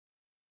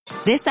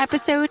This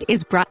episode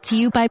is brought to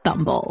you by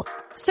Bumble.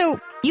 So,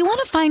 you want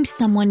to find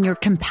someone you're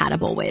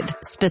compatible with,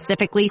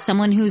 specifically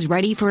someone who's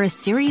ready for a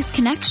serious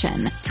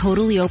connection,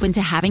 totally open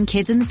to having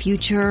kids in the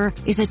future,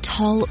 is a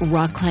tall,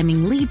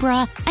 rock-climbing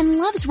Libra, and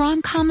loves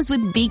rom-coms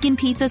with vegan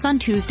pizzas on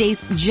Tuesdays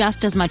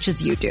just as much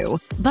as you do.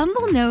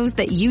 Bumble knows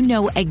that you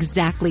know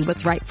exactly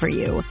what's right for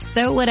you.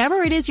 So whatever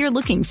it is you're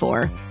looking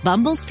for,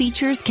 Bumble's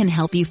features can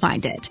help you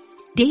find it.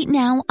 Date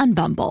now on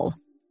Bumble.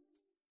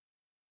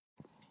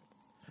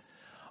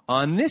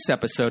 On this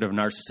episode of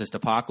Narcissist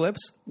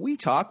Apocalypse, we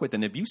talk with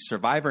an abuse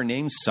survivor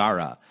named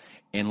Saarah.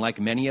 And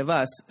like many of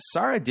us,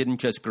 Saarah didn't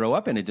just grow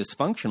up in a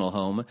dysfunctional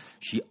home.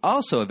 She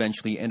also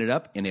eventually ended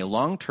up in a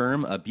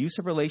long-term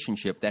abusive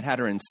relationship that had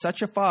her in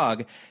such a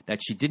fog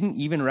that she didn't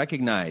even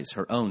recognize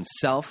her own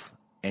self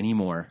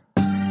anymore.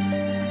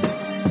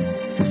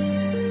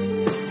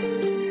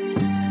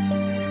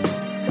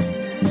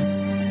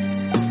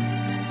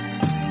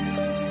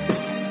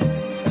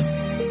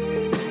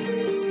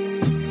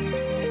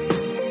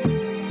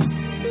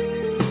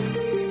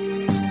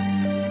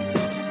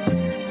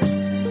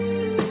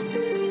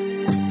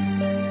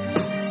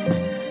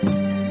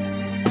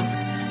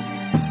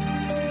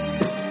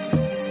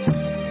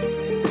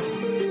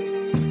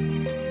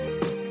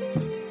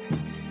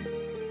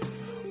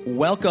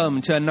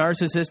 Welcome to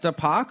Narcissist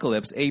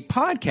Apocalypse, a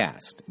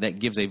podcast that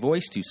gives a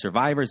voice to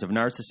survivors of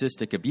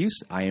narcissistic abuse.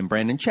 I am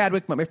Brandon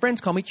Chadwick, but my friends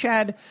call me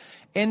Chad,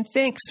 and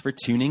thanks for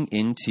tuning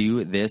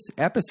into this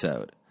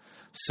episode.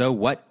 So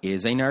what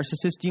is a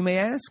narcissist, you may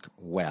ask?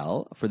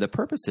 Well, for the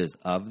purposes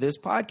of this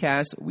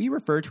podcast, we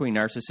refer to a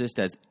narcissist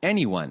as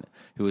anyone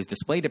who has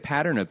displayed a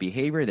pattern of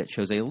behavior that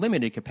shows a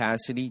limited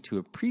capacity to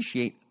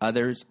appreciate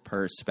others'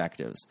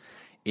 perspectives.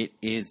 It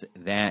is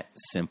that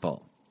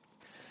simple.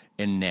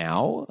 And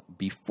now,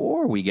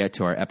 before we get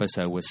to our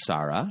episode with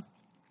Saarah,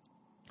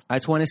 I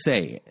just want to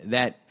say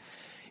that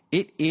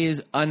it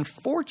is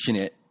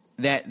unfortunate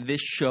that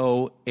this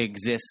show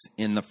exists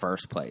in the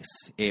first place.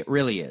 It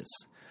really is.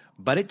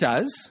 But it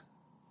does.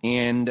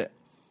 And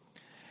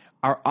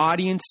our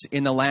audience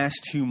in the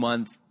last 2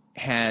 months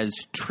has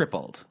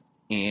tripled.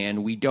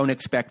 And we don't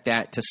expect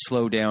that to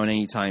slow down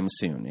anytime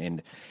soon.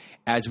 And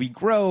as we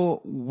grow,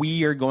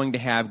 we are going to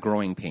have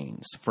growing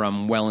pains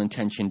from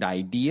well-intentioned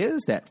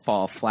ideas that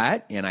fall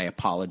flat, and I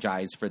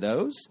apologize for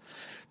those,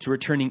 to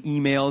returning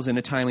emails in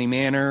a timely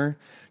manner,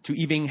 to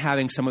even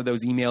having some of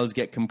those emails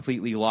get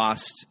completely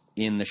lost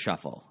in the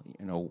shuffle.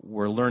 You know,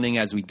 we're learning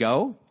as we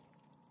go,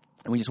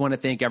 and we just want to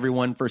thank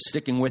everyone for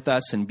sticking with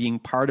us and being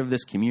part of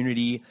this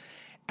community,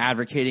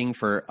 advocating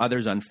for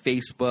others on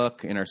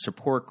Facebook, in our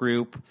support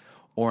group,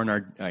 or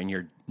in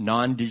your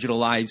non-digital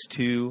lives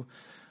too.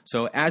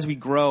 So as we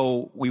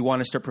grow, we want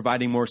to start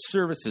providing more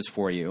services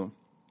for you.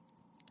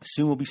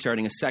 Soon we'll be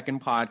starting a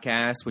second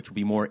podcast, which will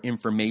be more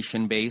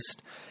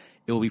information-based.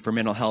 It will be for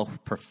mental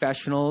health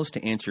professionals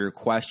to answer your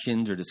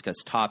questions or discuss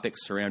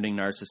topics surrounding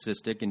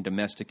narcissistic and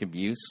domestic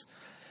abuse.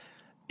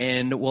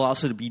 And we'll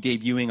also be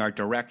debuting our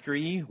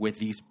directory with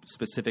these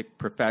specific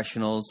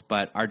professionals,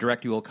 but our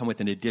directory will come with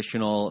an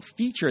additional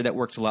feature that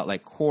works a lot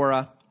like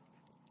Quora.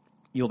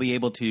 You'll be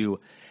able to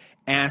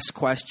ask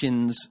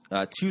questions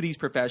to these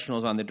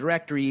professionals on the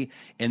directory,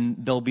 and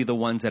they'll be the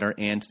ones that are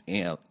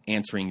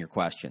answering your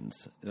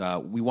questions.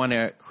 We want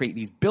to create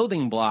these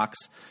building blocks,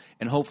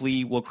 and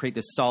hopefully we'll create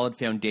this solid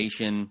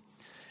foundation,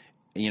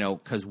 you know,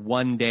 because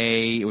one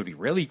day it would be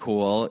really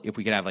cool if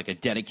we could have like a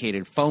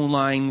dedicated phone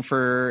line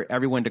for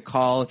everyone to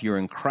call if you're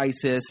in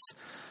crisis,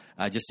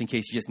 just in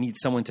case you just need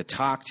someone to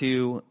talk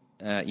to.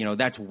 You know,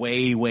 that's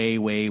way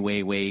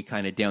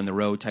kind of down the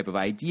road type of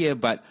idea,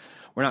 but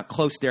we're not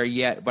close there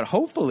yet, but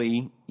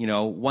hopefully, you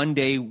know, one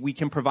day we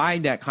can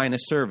provide that kind of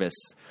service.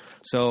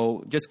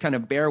 So just kind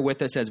of bear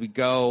with us as we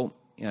go.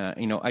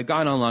 You know, I've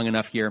gone on long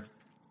enough here,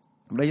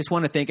 but I just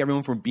want to thank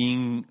everyone for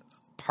being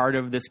part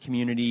of this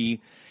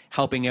community,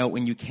 helping out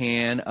when you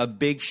can. A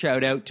big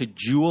shout out to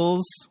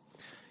Jules.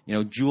 You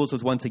know, Jules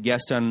was once a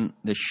guest on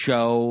the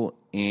show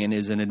and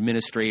is an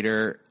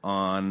administrator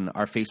on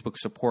our Facebook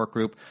support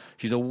group.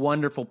 She's a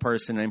wonderful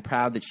person, and I'm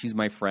proud that she's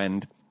my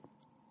friend.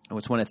 I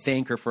just want to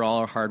thank her for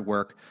all her hard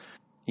work.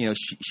 You know,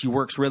 she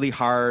works really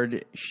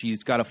hard.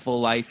 She's got a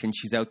full life, and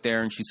she's out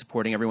there, and she's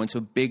supporting everyone.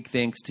 So big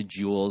thanks to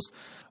Jules.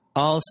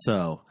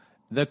 Also,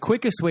 the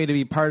quickest way to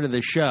be part of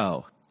the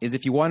show is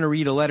if you want to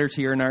read a letter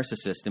to your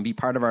narcissist and be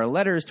part of our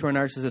Letters to a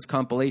Narcissist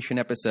compilation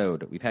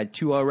episode. We've had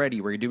 2 already.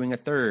 We're doing a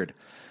 3rd.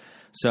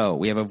 So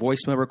we have a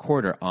voicemail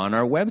recorder on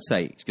our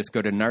website. Just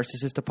go to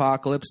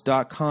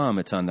narcissistapocalypse.com.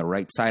 It's on the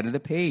right side of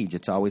the page.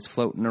 It's always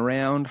floating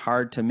around,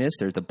 hard to miss.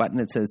 There's a button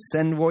that says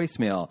send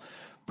voicemail.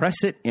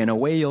 Press it, and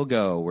away you'll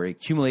go. We're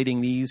accumulating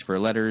these for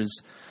Letters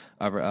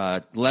to My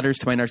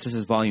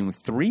Narcissist Volume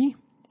 3.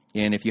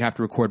 And if you have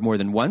to record more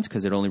than once,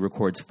 because it only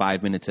records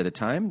 5 minutes at a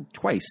time,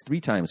 twice, 3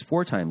 times,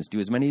 4 times, do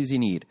as many as you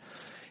need.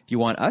 If you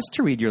want us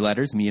to read your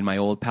letters, me and my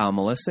old pal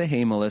Melissa,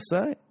 hey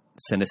Melissa,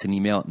 send us an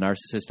email at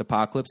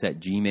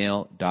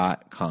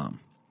narcissistapocalypse@gmail.com.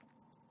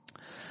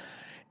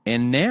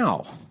 And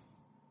now,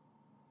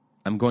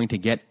 I'm going to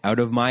get out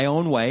of my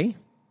own way.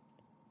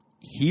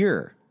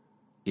 Here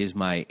is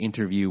my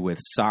interview with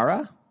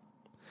Saarah,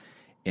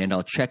 and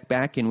I'll check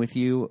back in with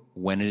you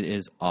when it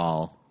is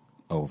all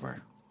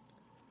over.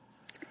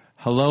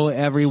 Hello,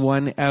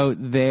 everyone out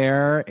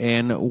there,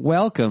 and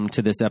welcome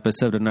to this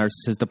episode of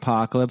Narcissist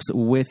Apocalypse.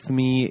 With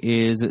me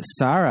is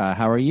Saarah.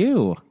 How are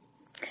you?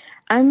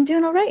 I'm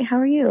doing all right. How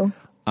are you?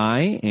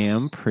 I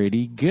am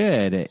pretty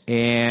good.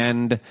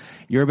 And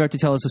you're about to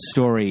tell us a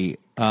story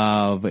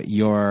of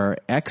your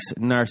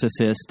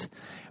ex-narcissist.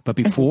 But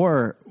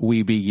before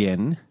we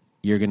begin,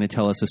 you're going to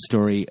tell us a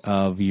story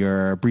of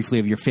briefly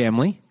of your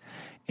family.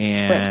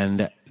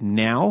 And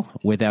now,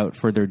 without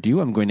further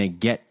ado, I'm going to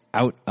get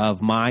out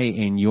of my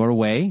and your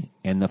way,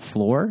 and the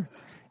floor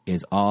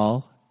is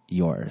all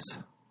yours.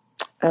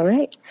 All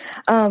right.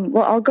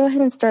 Well, I'll go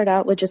ahead and start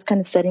out with just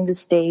kind of setting the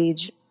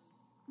stage,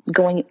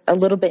 going a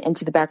little bit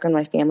into the background of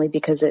my family,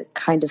 because it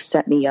kind of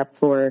set me up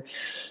for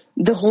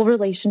the whole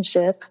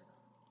relationship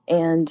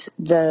and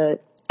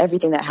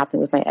everything that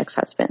happened with my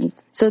ex-husband.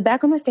 So the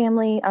background of my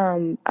family,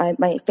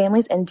 my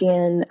family's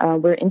Indian.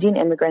 We're Indian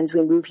immigrants.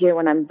 We moved here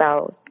when I'm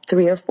about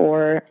 3 or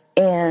 4,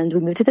 and we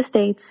moved to the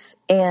States,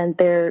 and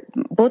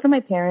both of my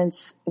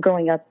parents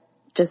growing up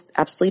just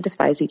absolutely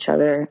despised each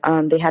other.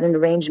 They had an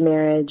arranged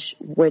marriage,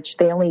 which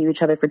they only knew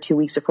each other for 2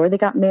 weeks before they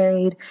got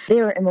married.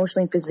 They were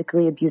emotionally and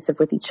physically abusive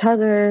with each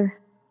other,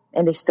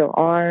 and they still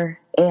are.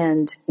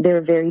 And they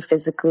were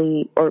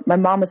my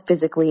mom was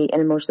physically and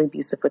emotionally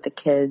abusive with the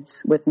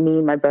kids, with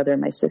me, my brother,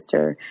 and my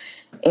sister.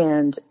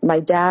 And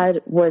my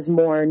dad was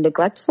more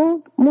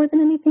neglectful more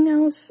than anything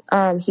else.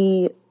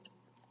 He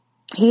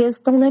is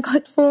still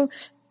neglectful.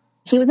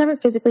 He was never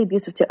physically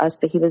abusive to us,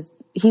 but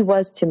he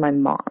was to my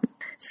mom.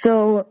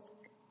 So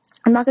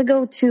I'm not going to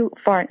go too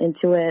far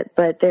into it,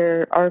 but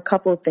there are a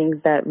couple of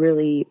things that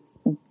really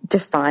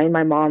define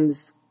my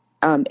mom's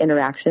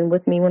interaction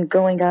with me when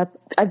growing up.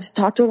 I've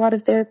talked to a lot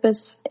of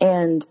therapists,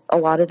 and a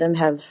lot of them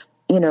have,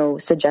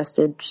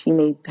 suggested she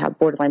may have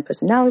borderline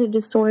personality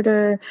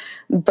disorder,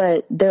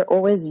 but they're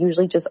always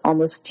usually just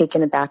almost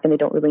taken aback, and they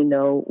don't really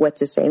know what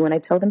to say when I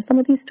tell them some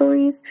of these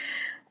stories.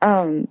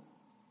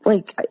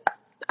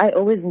 I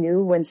always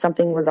knew when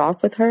something was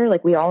off with her.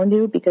 Like, we all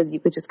knew, because you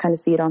could just kind of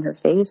see it on her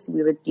face.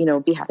 We would,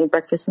 be having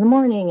breakfast in the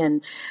morning,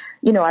 and,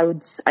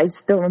 I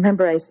still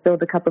remember I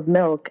spilled a cup of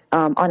milk,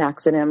 on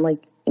accident. I'm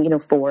like,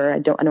 4. I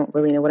don't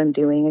really know what I'm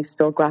doing. I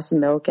spilled a glass of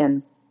milk,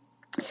 and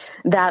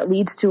that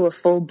leads to a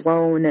full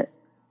blown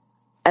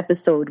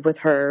episode with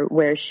her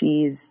where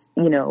she's,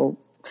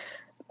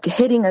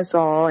 hitting us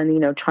all,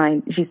 and,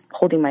 she's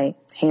holding my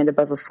hand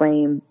above a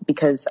flame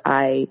because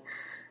I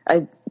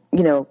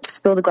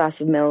spilled a glass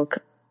of milk.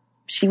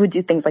 She would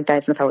do things like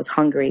that even if I was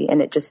hungry,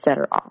 and it just set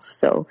her off.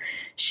 So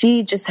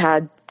she just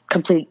had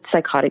complete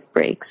psychotic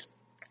breaks.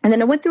 And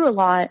then I went through a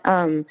lot.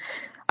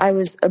 I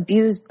was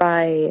abused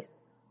by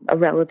a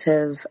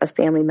relative, a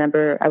family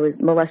member. I was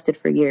molested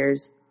for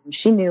years.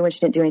 She knew, and she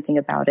didn't do anything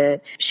about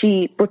it.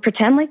 She would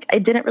pretend like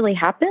it didn't really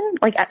happen.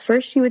 Like, at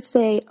first she would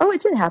say, "Oh,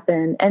 it did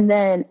happen." And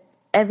then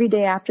every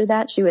day after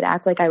that, she would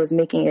act like I was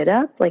making it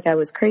up, like I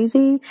was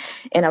crazy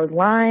and I was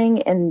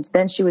lying. And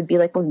then she would be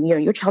like, "Well,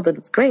 your childhood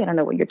was great. I don't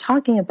know what you're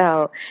talking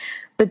about."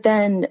 But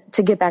then,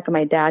 to get back at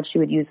my dad, she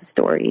would use a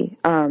story,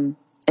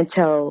 and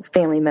tell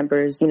family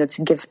members,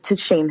 to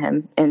shame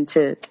him and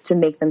to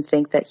make them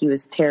think that he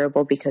was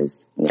terrible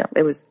because,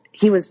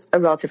 he was a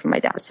relative from my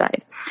dad's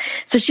side.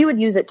 So she would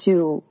use it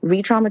to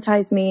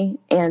re-traumatize me,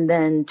 and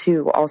then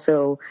to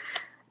also,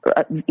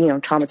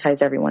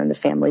 traumatize everyone in the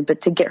family,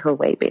 but to get her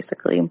way,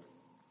 basically.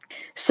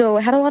 So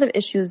I had a lot of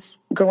issues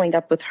growing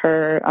up with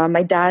her.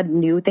 My dad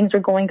knew things were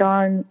going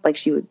on. Like,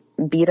 she would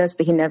beat us,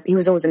 but he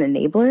was always an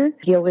enabler.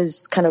 He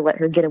always kind of let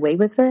her get away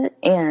with it.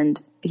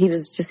 And he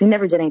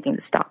never did anything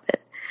to stop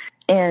it.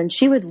 And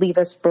she would leave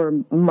us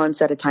for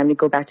months at a time to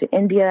go back to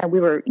India. We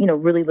were,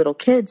 really little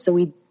kids. So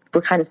we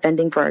were kind of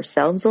fending for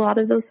ourselves a lot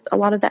of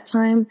that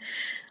time.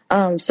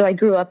 So I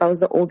grew up, I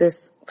was the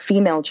oldest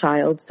female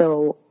child.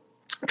 So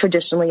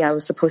traditionally, I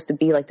was supposed to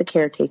be like the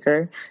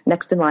caretaker,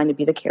 next in line to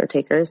be the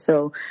caretaker.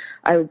 So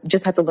I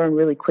just had to learn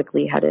really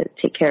quickly how to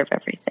take care of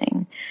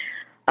everything.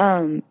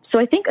 So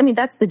I think,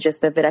 that's the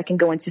gist of it. I can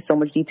go into so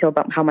much detail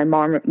about how my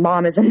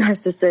mom is a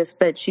narcissist,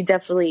 but she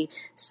definitely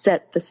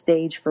set the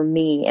stage for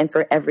me and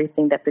for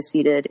everything that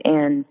preceded.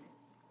 And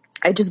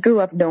I just grew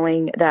up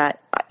knowing that,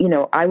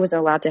 I wasn't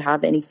allowed to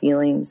have any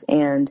feelings,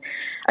 and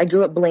I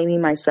grew up blaming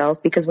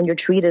myself, because when you're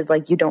treated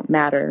like you don't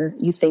matter,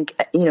 you think,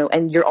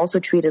 and you're also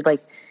treated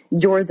like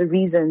you're the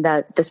reason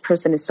that this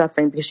person is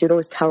suffering, because she'd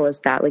always tell us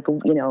that, like,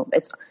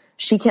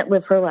 she can't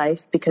live her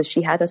life because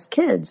she had us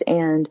kids,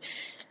 and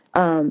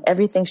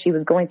everything she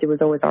was going through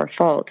was always our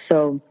fault.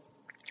 So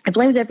I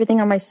blamed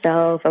everything on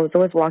myself. I was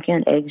always walking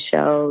on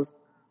eggshells.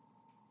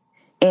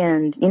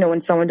 And,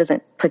 when someone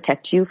doesn't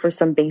protect you for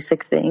some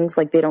basic things,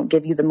 like they don't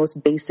give you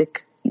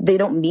they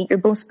don't meet your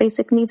most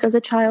basic needs as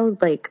a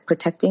child, like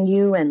protecting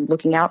you and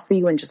looking out for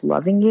you and just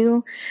loving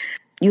you,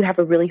 you have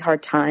a really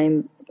hard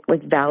time,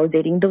 like,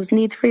 validating those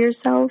needs for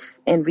yourself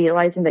and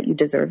realizing that you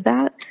deserve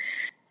that.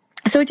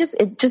 So it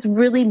just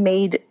really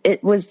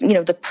it was,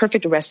 the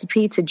perfect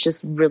recipe to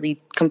just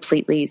really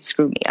completely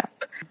screw me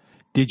up.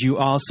 Did you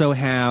also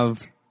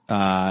have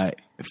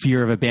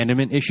fear of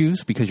abandonment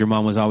issues because your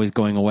mom was always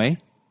going away?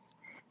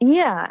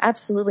 Yeah,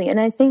 absolutely. And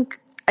I think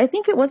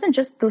it wasn't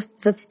just the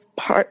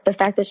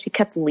fact that she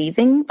kept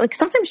leaving. Like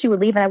sometimes she would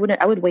leave and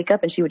I would wake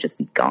up and she would just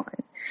be gone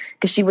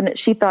because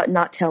she thought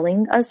not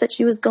telling us that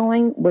she was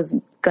going was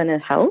going to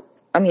help.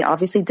 I mean,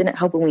 obviously it didn't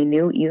help when we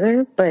knew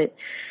either, but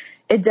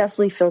it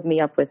definitely filled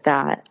me up with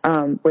that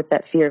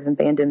fear of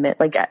abandonment.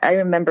 Like I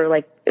remember,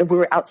 like if we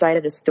were outside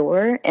at a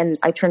store and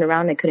I turned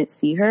around and I couldn't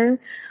see her,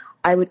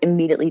 I would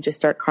immediately just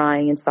start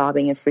crying and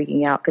sobbing and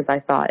freaking out because I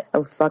thought,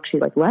 oh fuck, she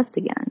like left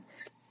again.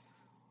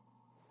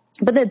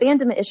 But the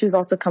abandonment issues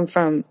also come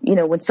from,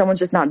 when someone's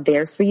just not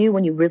there for you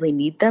when you really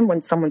need them,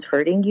 when someone's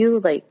hurting you,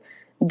 like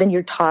then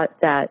you're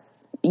taught that,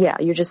 yeah,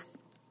 you're just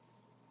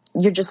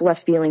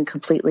left feeling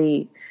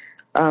completely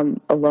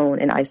alone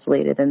and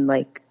isolated and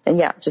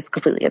just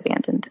completely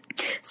abandoned.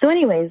 So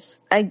anyways,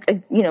 I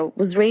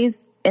was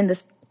raised in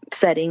this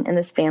setting, in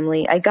this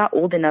family. I got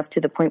old enough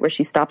to the point where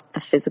she stopped the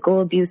physical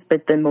abuse,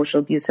 but the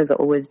emotional abuse has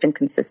always been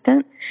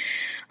consistent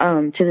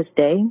to this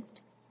day.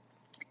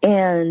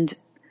 And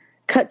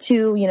cut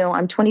to,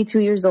 I'm 22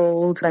 years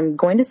old. I'm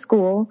going to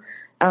school.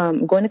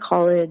 I'm going to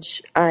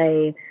college.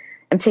 I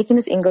am taking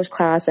this English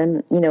class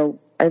and,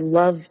 I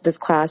love this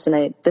class.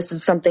 And this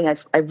is something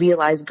I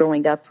realized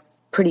growing up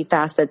pretty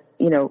fast that,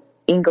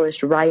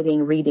 English,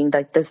 writing, reading,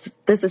 like this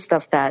is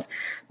stuff that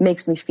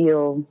makes me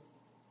feel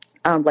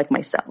like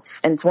myself.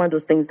 And it's one of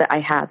those things that I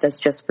have that's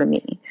just for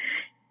me.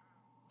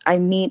 I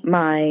meet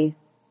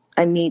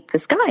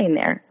this guy in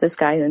there. This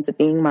guy who ends up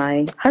being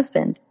my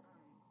husband.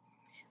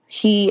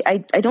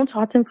 I don't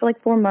talk to him for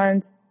like 4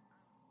 months.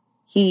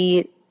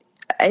 I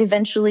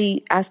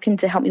eventually asked him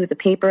to help me with a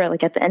paper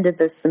at the end of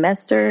the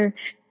semester.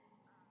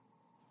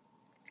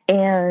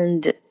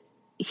 And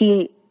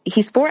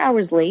he's 4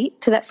 hours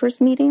late to that first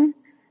meeting.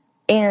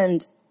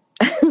 And,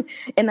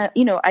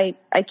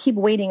 I keep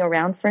waiting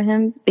around for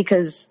him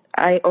because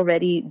I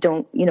already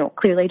don't,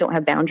 clearly I don't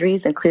have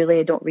boundaries and clearly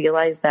I don't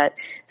realize that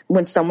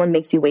when someone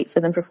makes you wait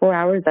for them for 4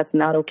 hours, that's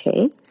not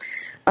okay.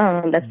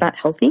 That's not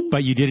healthy.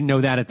 But you didn't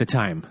know that at the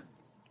time.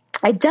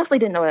 I definitely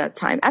didn't know that at the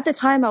time. At the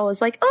time, I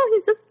was like, oh,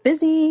 he's just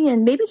busy.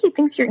 And maybe he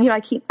thinks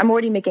I'm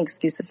already making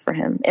excuses for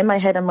him. In my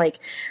head, I'm like,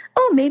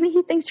 oh, maybe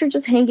he thinks you're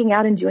just hanging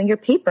out and doing your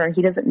paper.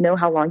 He doesn't know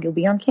how long you'll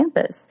be on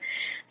campus.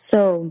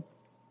 So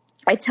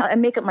I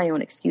make up my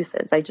own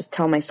excuses. I just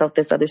tell myself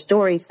this other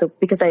story. So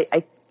because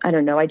I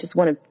don't know, I just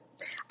want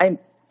to,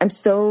 I'm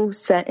so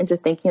set into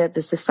thinking that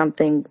this is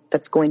something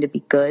that's going to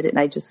be good. And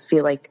I just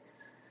feel like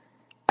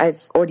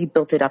I've already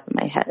built it up in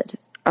my head.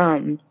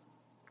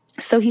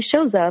 So he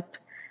shows up.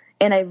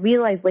 And I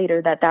realized later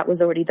that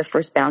was already the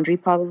first boundary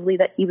probably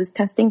that he was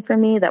testing for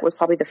me. That was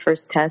probably the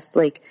first test.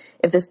 Like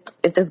if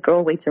this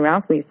girl waits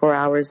around for me 4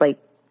 hours, like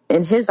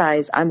in his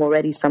eyes, I'm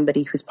already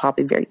somebody who's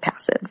probably very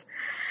passive.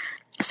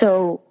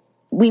 So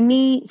we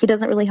meet. He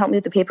doesn't really help me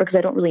with the paper because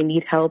I don't really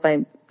need help.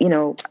 I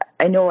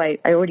know I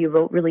already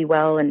wrote really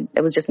well and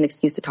it was just an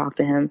excuse to talk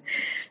to him.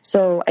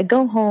 So I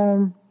go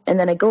home and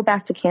then I go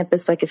back to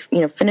campus so I could,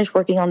 finish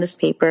working on this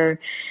paper.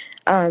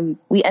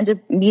 We end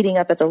up meeting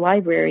up at the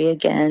library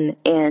again,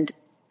 and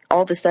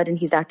all of a sudden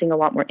he's acting a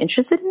lot more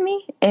interested in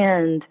me,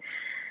 and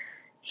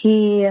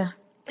he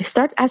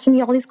starts asking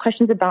me all these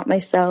questions about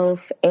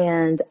myself,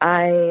 and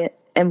I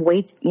am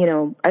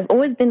I've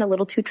always been a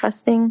little too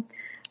trusting,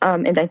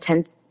 and I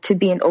tend to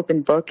be an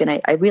open book, and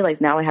I realize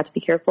now I have to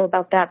be careful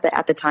about that, but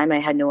at the time I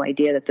had no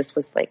idea that this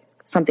was like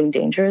something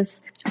dangerous.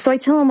 So I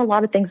tell him a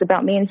lot of things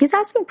about me, and he's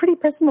asking pretty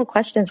personal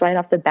questions right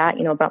off the bat,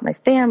 about my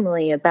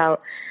family,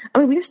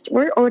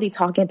 we're already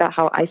talking about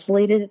how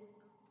isolated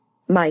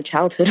my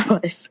childhood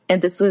was.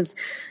 And this was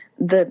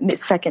the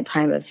second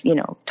time I've,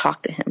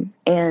 talked to him.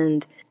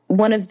 And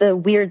one of the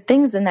weird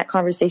things in that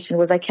conversation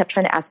was I kept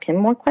trying to ask him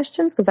more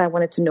questions because I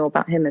wanted to know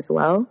about him as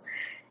well.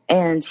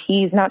 And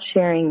he's not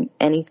sharing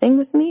anything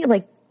with me.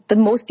 Like, the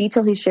most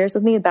detail he shares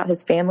with me about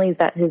his family is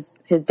that his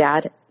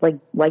dad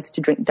likes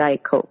to drink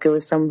Diet Coke. It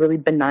was some really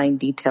benign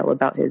detail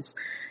about his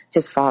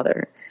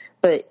father.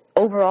 But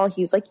overall,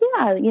 he's like,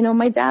 yeah,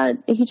 my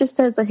dad, he just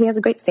says that he has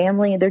a great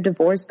family and they're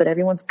divorced, but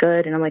everyone's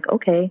good. And I'm like,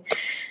 okay.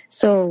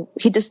 So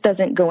he just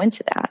doesn't go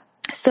into that.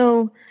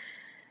 So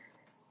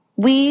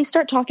we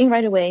start talking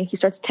right away. He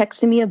starts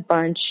texting me a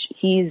bunch.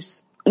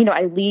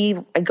 I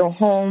leave, I go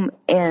home,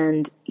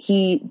 and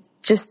he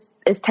just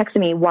is texting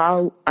me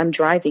while I'm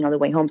driving on the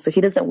way home. So he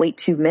doesn't wait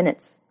 2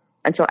 minutes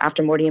until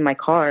after I'm already in my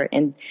car.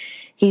 And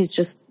he's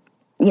just,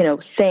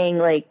 saying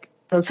like,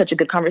 it was such a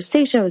good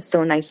conversation. It was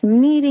so nice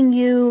meeting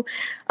you.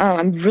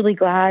 I'm really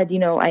glad,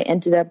 I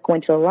ended up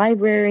going to the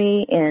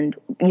library and,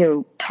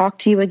 talk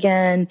to you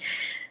again.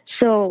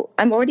 So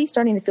I'm already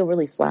starting to feel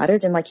really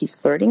flattered and like he's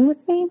flirting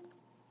with me.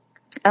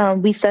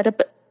 We set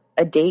up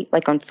a date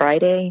like on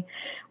Friday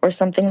or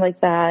something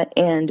like that.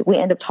 And we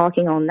end up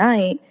talking all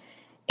night.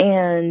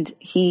 And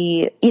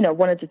he,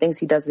 one of the things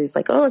he does is he's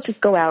like, oh, let's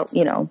just go out,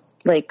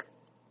 like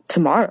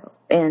tomorrow.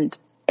 And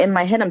in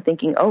my head, I'm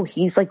thinking, oh,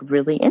 he's like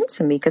really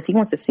into me because he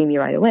wants to see me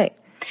right away.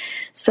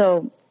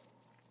 So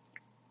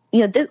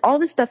all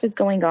this stuff is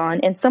going on,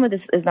 and some of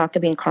this is not going to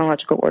be in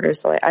chronological order,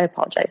 so I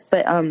apologize.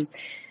 But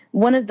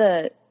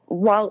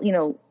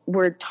while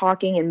we're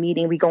talking and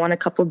meeting, we go on a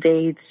couple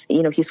dates.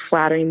 He's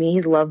flattering me,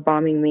 he's love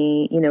bombing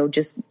me.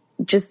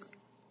 Just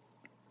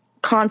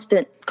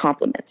constant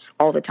compliments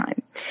all the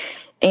time.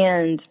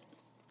 And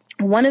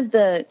one of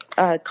the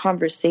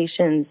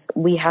conversations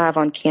we have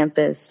on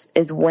campus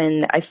is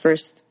when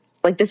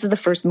this is the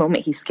first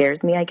moment he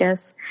scares me, I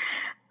guess.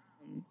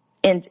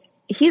 And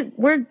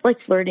we're like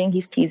flirting,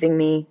 he's teasing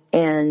me,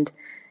 and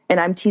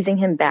I'm teasing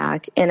him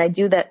back. And I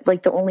do that,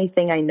 like, the only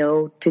thing I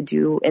know to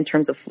do in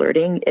terms of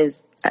flirting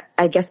is,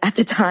 I guess at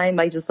the time,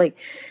 I just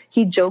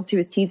he joked, he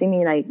was teasing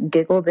me, and I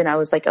giggled, and I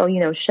was like,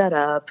 oh, shut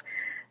up.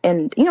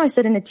 And, I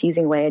said in a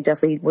teasing way, I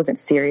definitely wasn't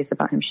serious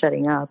about him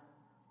shutting up.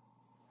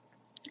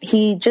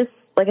 He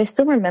just, I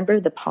still remember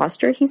the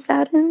posture he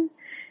sat in.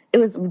 It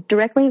was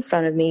directly in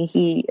front of me.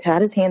 He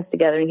had his hands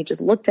together, and he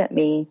just looked at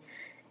me,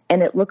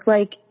 and it looked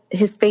like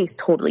his face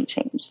totally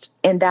changed.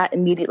 And that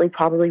immediately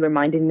probably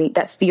reminded me,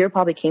 that fear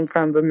probably came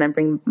from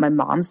remembering my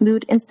mom's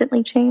mood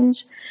instantly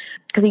change,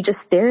 because he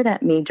just stared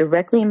at me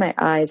directly in my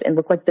eyes and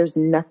looked like there's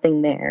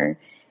nothing there.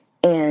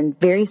 And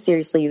very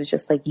seriously, he was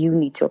just like, you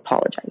need to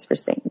apologize for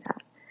saying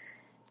that.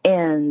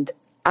 And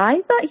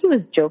I thought he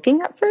was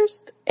joking at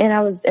first, and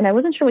I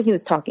wasn't sure what he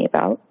was talking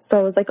about. So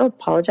I was like, oh,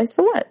 apologize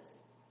for what?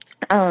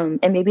 And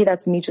maybe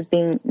that's me just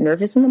being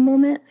nervous in the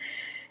moment.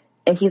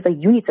 And he's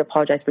like, you need to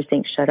apologize for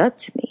saying shut up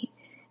to me.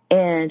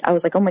 And I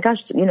was like, oh my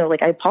gosh,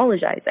 I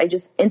apologize. I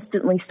just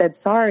instantly said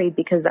sorry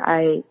because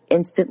I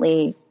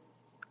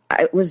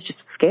was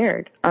just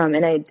scared.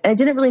 And I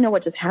didn't really know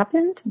what just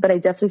happened, but I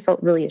definitely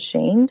felt really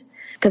ashamed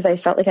because I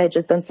felt like I had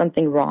just done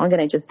something wrong,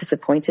 and I just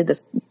disappointed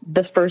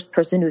the first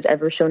person who's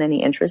ever shown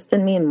any interest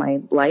in me in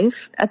my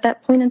life at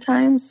that point in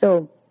time.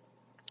 So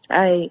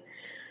I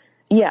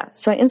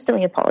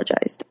instantly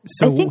apologized.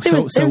 Sorry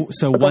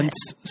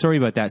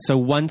about that. So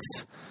once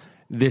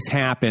this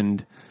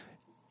happened,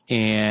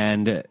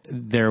 and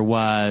there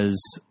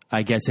was,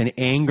 I guess, an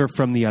anger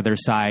from the other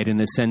side in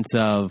the sense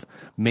of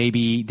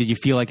maybe, did you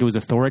feel like it was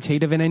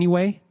authoritative in any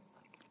way?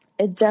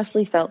 It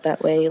definitely felt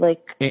that way.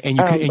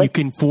 You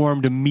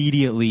conformed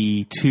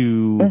immediately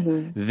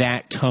to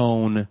that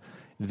tone,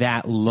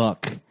 that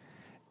look,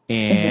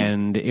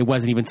 and it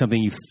wasn't even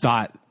something you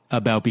thought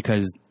about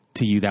because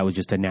to you that was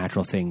just a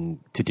natural thing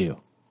to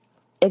do.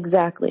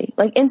 Exactly.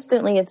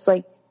 Instantly, it's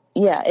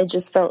it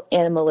just felt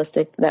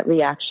animalistic. That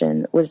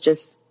reaction was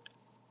just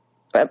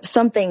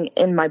something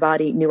in my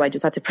body knew I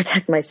just had to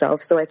protect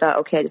myself. So I thought,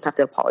 okay, I just have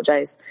to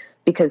apologize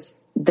because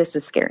this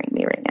is scaring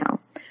me right now.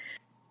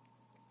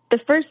 The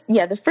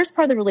first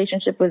part of the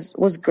relationship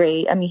was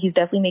great. I mean, he's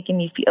definitely making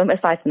me feel,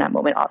 aside from that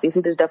moment,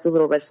 obviously there's definitely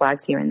little red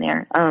flags here and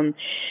there.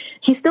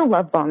 He's still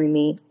love bombing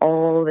me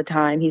all the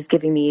time. He's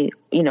giving me,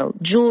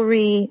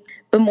 jewelry,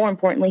 but more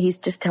importantly, he's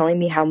just telling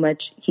me how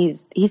much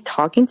he's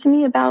talking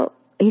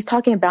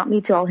about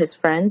me to all his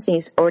friends. And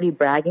he's already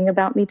bragging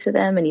about me to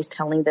them, and he's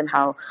telling them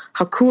how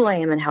cool I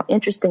am and how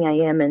interesting I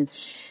am. And,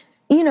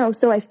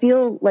 so I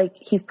feel like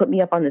he's put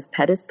me up on this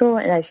pedestal,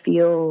 and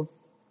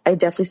I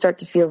definitely start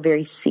to feel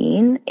very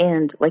seen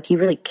and like he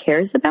really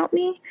cares about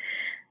me.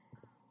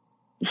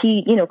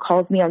 He,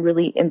 calls me on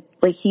really,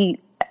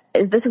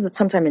 this was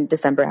sometime in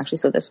December actually,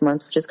 so this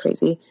month, which is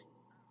crazy.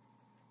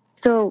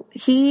 So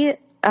he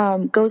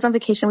goes on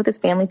vacation with his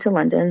family to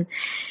London,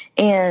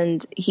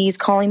 and he's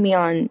calling me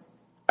on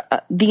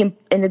and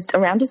it's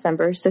around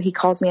December, so he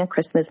calls me on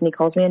Christmas and he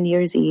calls me on New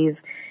Year's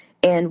Eve,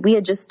 and we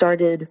had just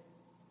started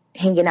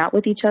hanging out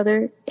with each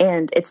other,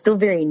 and it's still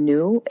very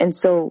new. And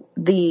so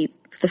the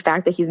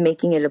fact that he's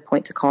making it a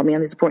point to call me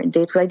on these important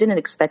dates, because I didn't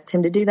expect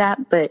him to do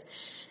that, but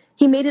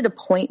he made it a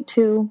point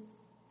to.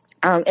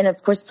 And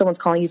of course, if someone's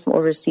calling you from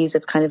overseas,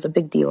 it's kind of a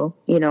big deal,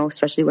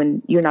 especially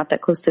when you're not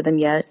that close to them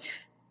yet.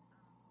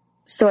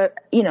 So,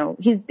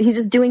 he's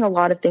just doing a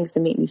lot of things to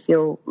make me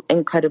feel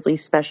incredibly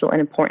special and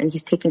important.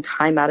 He's taking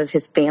time out of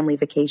his family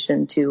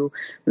vacation to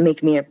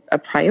make me a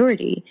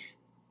priority.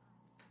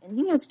 And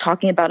he's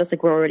talking about us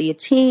like we're already a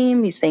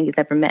team. He's saying he's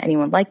never met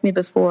anyone like me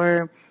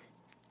before.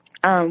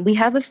 We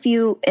have a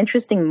few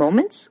interesting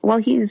moments while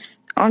he's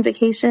on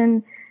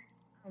vacation.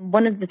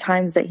 One of the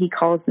times that he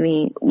calls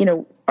me,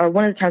 or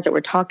one of the times that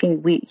we're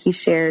talking,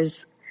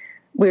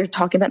 we're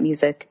talking about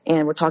music,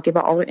 and we're talking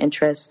about all our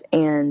interests,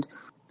 and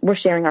we're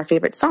sharing our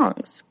favorite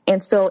songs.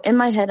 And so in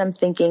my head, I'm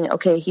thinking,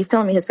 okay, he's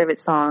telling me his favorite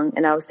song,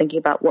 and I was thinking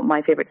about what my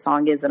favorite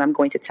song is, and I'm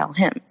going to tell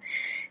him.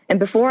 And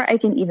before I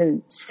can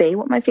even say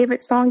what my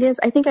favorite song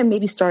is, I think I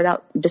maybe start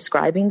out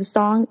describing the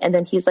song, and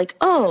then he's like,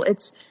 oh,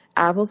 it's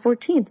Avril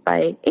 14th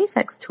by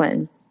Aphex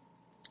Twin.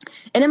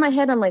 And in my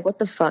head, I'm like, what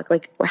the fuck?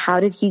 Like, how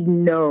did he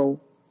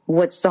know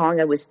what song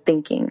I was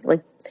thinking?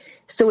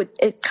 So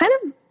it kind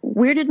of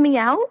weirded me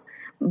out,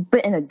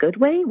 but in a good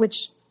way,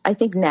 which I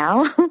think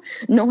now,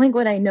 knowing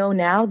what I know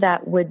now,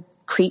 that would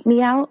creep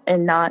me out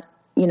and not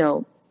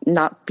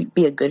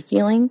be a good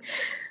feeling.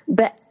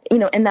 But,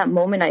 in that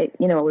moment, I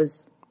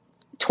was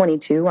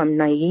 22. I'm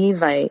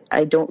naive. I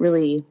don't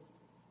really,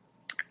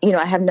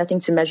 I have nothing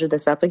to measure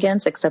this up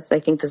against, except I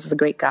think this is a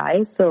great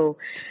guy. So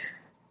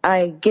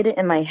I get it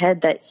in my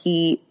head that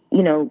he,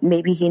 you know,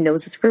 maybe he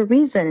knows this for a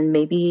reason, and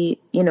maybe,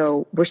 you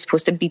know, we're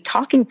supposed to be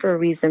talking for a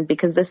reason,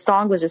 because this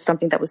song was just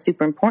something that was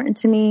super important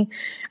to me.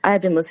 I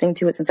had been listening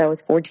to it since I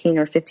was 14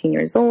 or 15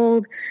 years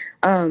old.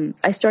 When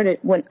I started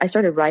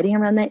writing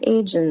around that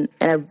age, and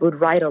I would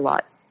write a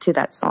lot to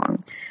that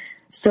song.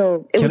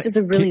 So it was just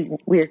a really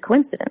weird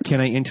coincidence.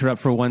 Can I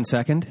interrupt for 1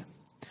 second?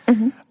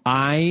 Mm-hmm.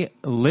 I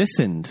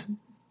listened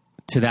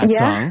to that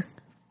song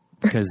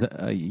because,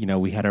 you know,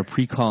 we had our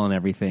pre-call and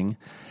everything.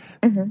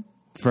 Mm-hmm.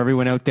 For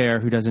everyone out there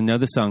who doesn't know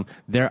the song,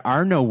 there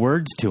are no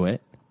words to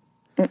it.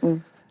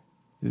 Mm-mm.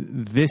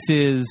 This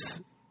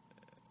is,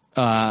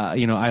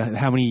 you know,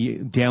 how many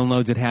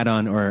downloads it had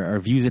on or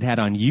views it had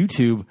on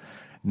YouTube.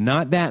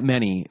 Not that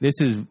many. This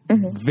is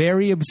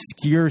very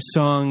obscure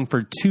song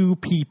for two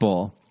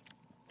people.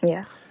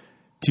 Yeah.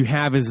 To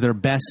have as their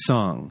best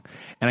song.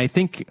 And I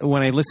think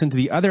when I listen to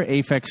the other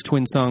Aphex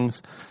Twin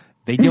songs,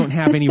 they don't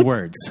have any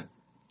words.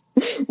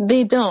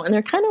 They don't, and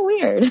they're kind of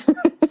weird.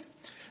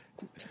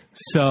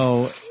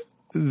 So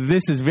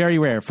this is very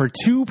rare for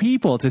two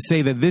people to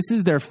say that this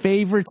is their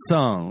favorite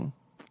song.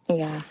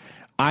 Yeah.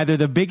 Either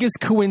the biggest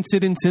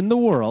coincidence in the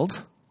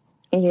world.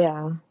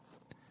 Yeah.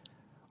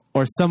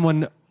 Or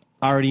someone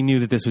already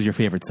knew that this was your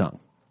favorite song.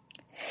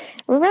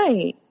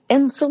 Right.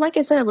 And so, like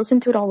I said, I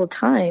listened to it all the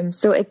time.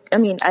 So, it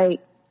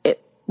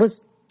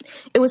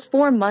was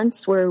 4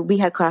 months where we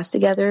had class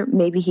together.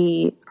 Maybe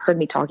he heard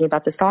me talking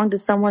about the song to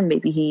someone.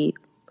 Maybe he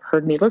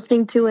heard me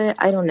listening to it.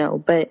 I don't know.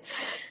 But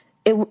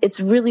it's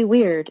really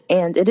weird,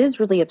 and it is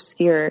really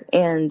obscure.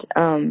 And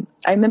I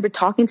remember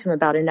talking to him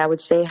about it, and I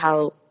would say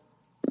how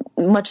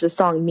much the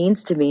song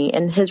means to me.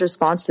 And his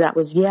response to that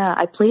was, yeah,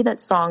 I played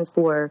that song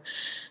for,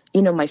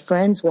 you know, my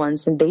friends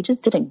once, and they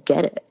just didn't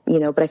get it, you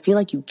know, but I feel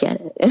like you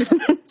get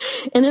it.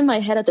 And in my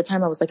head at the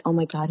time, I was like, oh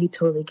my God, he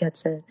totally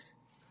gets it.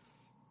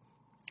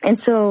 And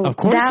so of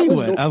course he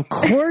would. Of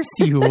course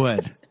you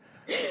would.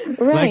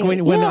 Right. Like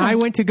when I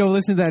went to go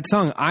listen to that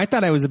song, I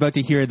thought I was about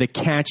to hear the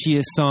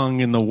catchiest song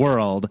in the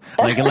world,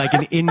 like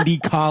an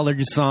indie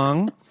college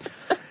song.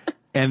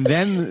 And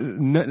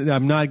then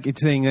I'm not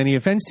saying any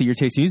offense to your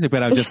taste in music,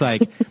 but I was just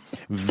like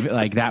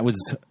that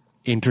was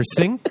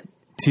interesting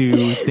to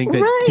think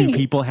that two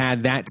people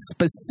had that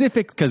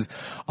specific, because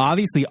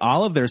obviously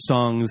all of their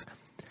songs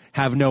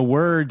have no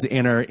words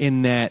and are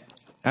in that,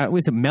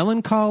 was it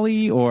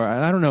melancholy, or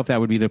I don't know if that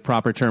would be the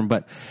proper term,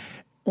 but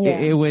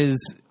it was,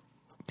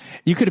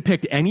 you could have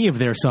picked any of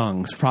their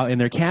songs in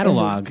their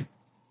catalog.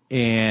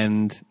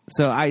 And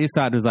so I just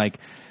thought it was like,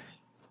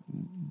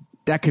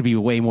 that could be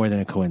way more than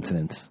a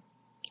coincidence.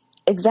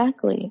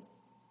 Exactly.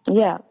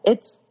 Yeah.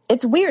 It's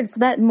weird.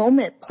 So that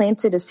moment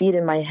planted a seed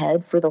in my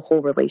head for the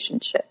whole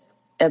relationship.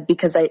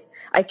 Because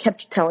I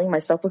kept telling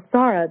myself, well,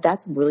 Saarah,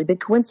 that's a really big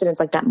coincidence.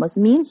 Like, that must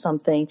mean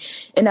something.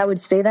 And I would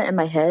say that in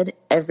my head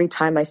every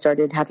time I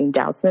started having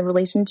doubts in a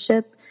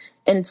relationship.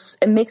 And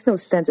it makes no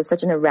sense. It's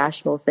such an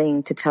irrational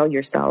thing to tell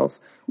yourself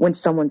when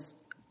someone's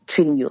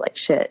treating you like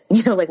shit.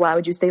 You know, like, why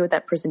would you stay with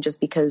that person just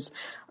because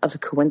of a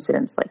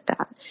coincidence like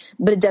that?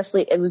 But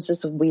it was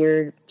just a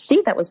weird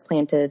seed that was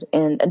planted,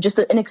 and just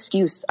an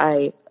excuse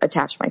I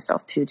attached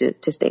myself to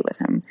stay with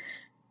him.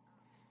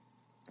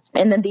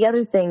 And then the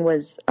other thing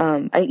was,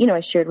 I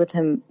shared with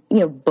him,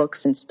 you know,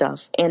 books and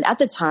stuff. And at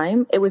the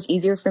time, it was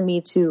easier for me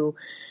to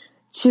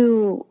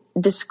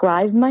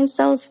describe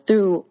myself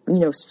through, you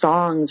know,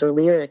 songs or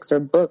lyrics or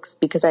books,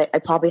 because I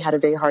probably had a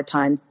very hard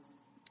time,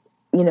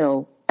 you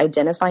know,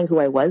 identifying who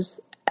I was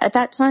at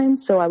that time.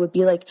 So I would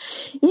be like,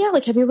 yeah,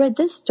 like, have you read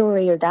this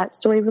story, or that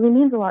story really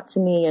means a lot to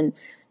me? And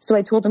so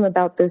I told him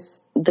about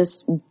this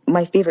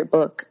my favorite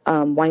book,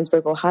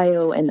 Winesburg,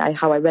 Ohio, and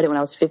how I read it when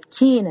I was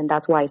 15, and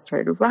that's why I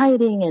started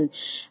writing, and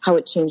how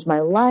it changed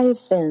my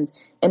life, and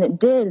it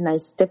did, and I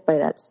stick by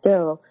that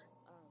still.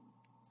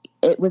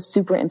 It was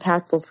super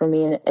impactful for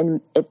me,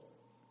 and it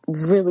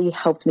really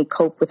helped me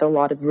cope with a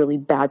lot of really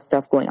bad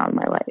stuff going on in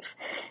my life.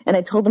 And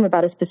I told him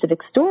about a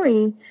specific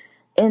story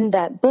in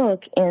that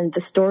book, and the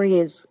story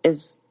is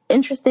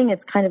interesting.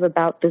 It's kind of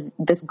about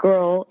this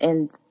girl,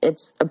 and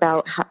it's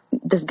about how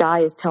this guy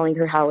is telling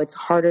her how it's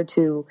harder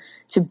to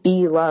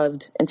be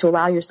loved and to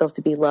allow yourself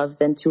to be loved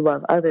than to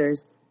love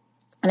others.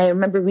 And I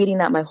remember reading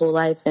that my whole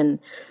life, and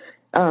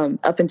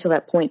up until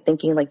that point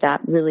thinking like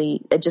that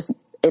really,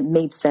 it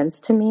made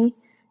sense to me.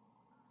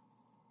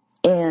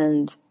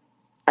 And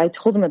I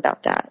told him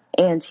about that.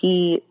 And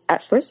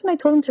at first when I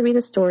told him to read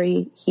the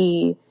story,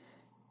 he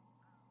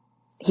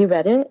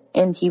read it,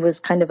 and he was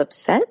kind of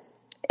upset.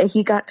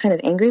 He got kind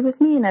of angry with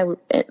me, and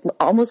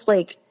almost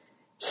like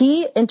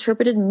he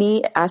interpreted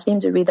me asking him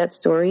to read that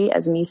story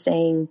as me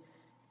saying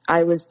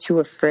I was too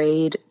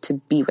afraid to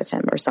be with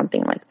him or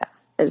something like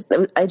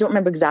that. I don't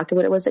remember exactly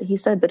what it was that he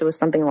said, but it was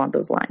something along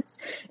those lines.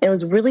 And it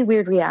was a really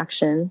weird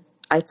reaction,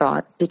 I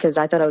thought, because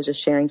I thought I was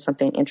just sharing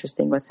something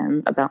interesting with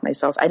him about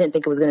myself. I didn't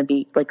think it was going to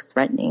be like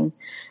threatening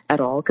at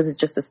all, because it's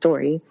just a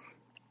story.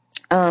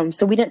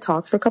 So we didn't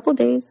talk for a couple of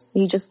days.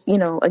 He just, you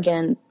know,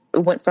 again,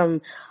 went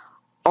from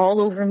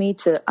all over me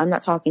to, I'm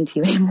not talking to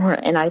you anymore.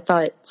 And I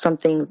thought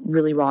something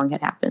really wrong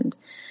had happened.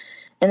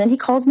 And then he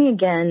calls me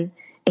again,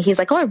 and And he's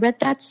like, oh, I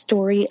read that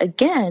story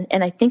again,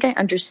 and I think I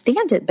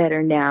understand it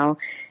better now.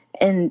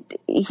 And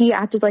he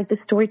acted like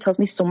this story tells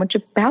me so much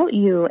about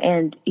you.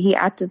 And he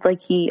acted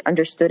like he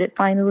understood it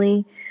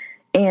finally.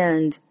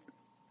 And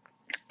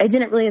I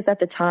didn't realize at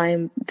the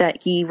time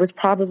that he was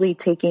probably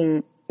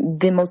taking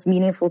the most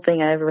meaningful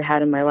thing I ever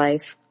had in my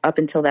life up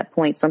until that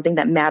point, something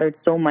that mattered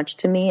so much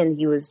to me. And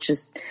he was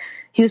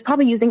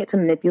probably using it to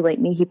manipulate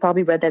me. He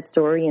probably read that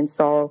story and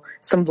saw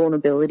some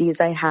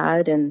vulnerabilities I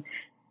had and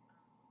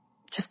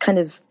just kind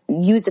of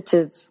used it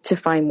to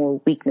find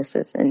more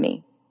weaknesses in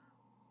me.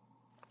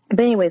 But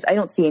anyways, I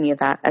don't see any of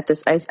that at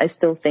this. I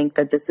still think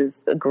that this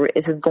is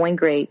going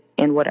great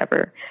and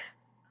whatever.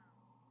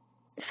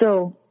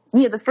 So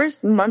yeah, the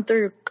first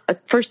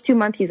 2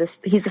 months, he's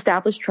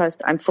established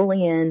trust. I'm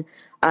fully in.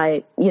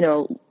 I,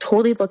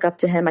 totally look up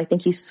to him. I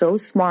think he's so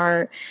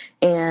smart,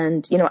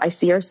 and I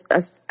see us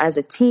as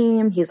a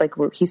team. He's like,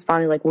 he's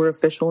finally like, we're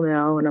official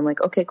now, and I'm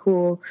like, okay,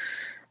 cool.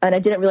 And I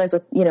didn't realize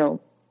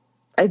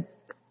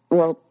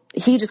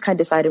he just kind of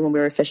decided when we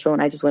were official,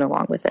 and I just went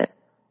along with it,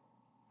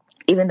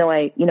 even though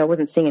I,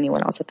 wasn't seeing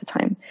anyone else at the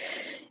time.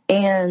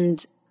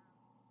 And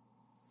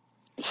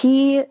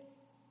he's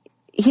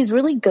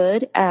really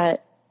good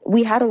at.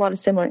 We had a lot of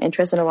similar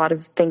interests and a lot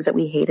of things that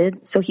we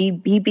hated. So he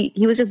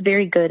was just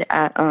very good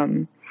at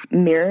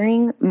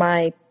mirroring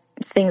my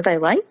things I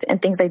liked and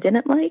things I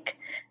didn't like.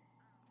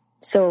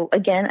 So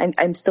again,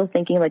 I'm still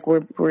thinking like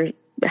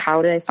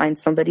how did I find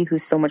somebody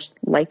who's so much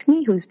like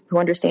me, who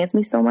understands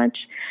me so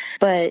much?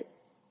 But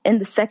in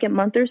the second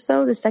month or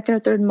so, the second or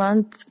third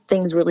month,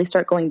 things really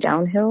start going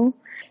downhill.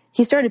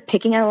 He started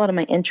picking at a lot of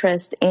my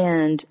interest,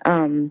 and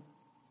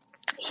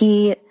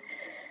he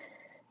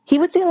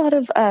would say a lot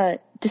of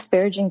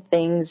disparaging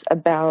things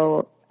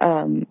about,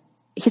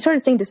 he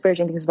started saying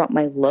disparaging things about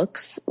my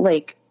looks.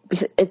 Like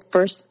at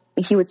first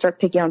he would start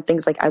picking on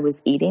things like I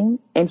was eating,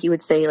 and he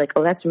would say like,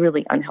 oh, that's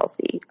really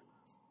unhealthy.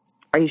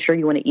 Are you sure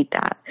you want to eat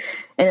that?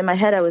 And in my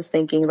head, I was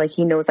thinking like,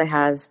 he knows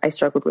I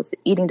struggled with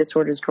eating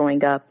disorders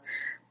growing up.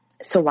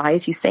 So why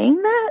is he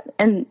saying that?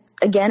 And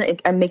again,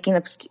 I'm making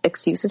up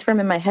excuses for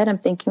him in my head. I'm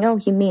thinking, oh,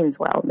 he means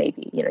well,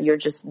 maybe, you're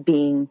just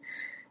being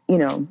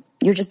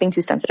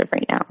too sensitive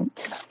right now.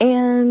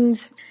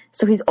 And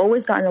so he's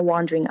always gotten a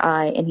wandering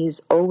eye, and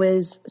he's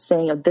always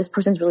saying, oh, this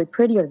person's really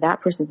pretty, or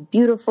that person's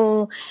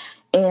beautiful.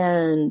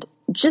 And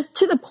just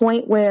to the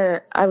point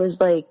where I was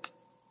like,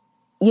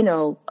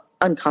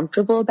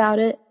 uncomfortable about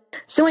it.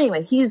 So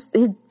anyway, he's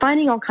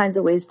finding all kinds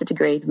of ways to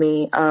degrade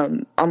me,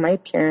 on my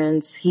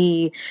appearance.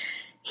 The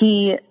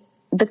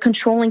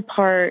controlling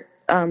part,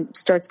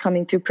 starts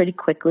coming through pretty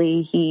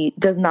quickly. He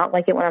does not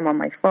like it when I'm on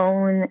my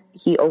phone.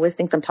 He always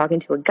thinks I'm talking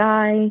to a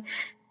guy.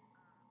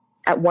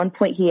 At one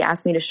point, he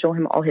asked me to show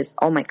him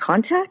all my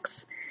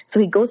contacts. So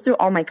he goes through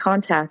all my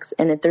contacts,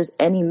 and if there's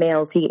any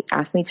males, he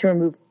asked me to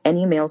remove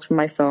any males from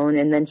my phone.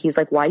 And then he's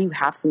like, why do you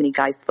have so many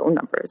guys' phone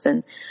numbers?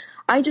 And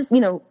I just,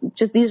 these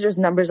are just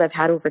numbers I've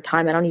had over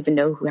time. I don't even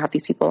know who half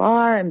these people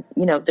are. And,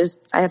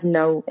 I have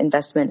no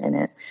investment in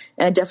it.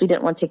 And I definitely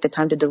didn't want to take the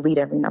time to delete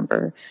every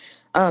number.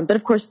 But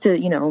of course,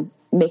 to,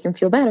 make him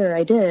feel better,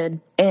 I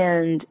did.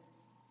 And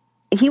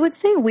he would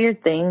say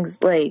weird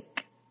things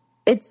like,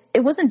 it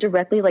wasn't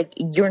directly like,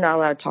 you're not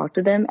allowed to talk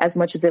to them, as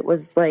much as it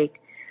was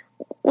like,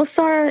 well,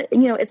 Saarah,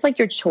 it's like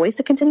your choice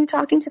to continue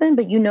talking to them,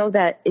 but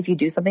that if you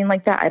do something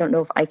like that, I don't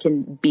know if I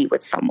can be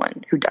with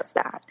someone who does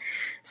that.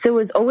 So it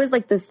was always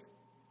like this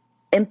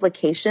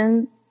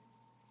implication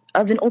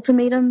of an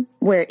ultimatum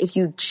where if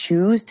you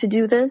choose to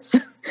do this,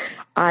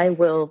 I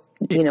will,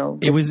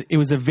 It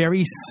was a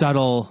very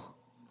subtle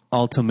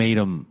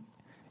ultimatum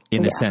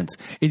in a sense.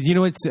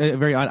 It's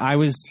very odd. I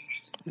was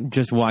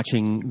just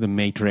watching The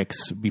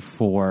Matrix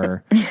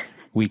before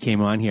we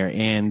came on here,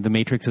 and The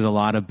Matrix is a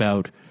lot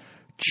about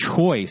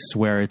choice,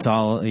 where it's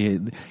all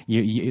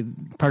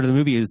part of the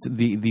movie is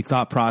the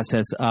thought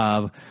process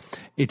of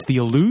it's the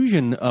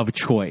illusion of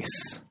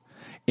choice,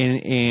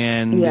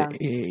 and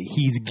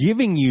he's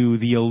giving you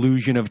the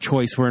illusion of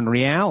choice, where in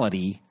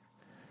reality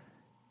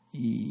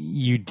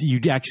you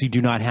actually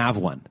do not have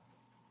one.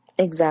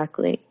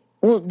 Exactly.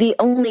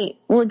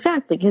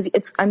 Exactly, because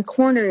I'm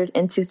cornered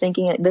into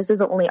thinking this is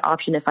the only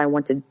option if I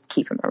want to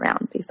keep him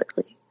around,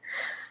 basically.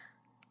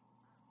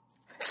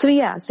 So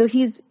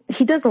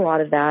he does a lot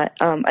of that.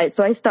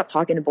 So I stopped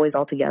talking to boys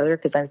altogether,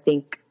 because I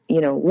think,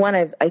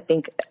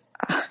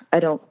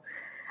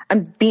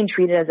 I'm being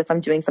treated as if I'm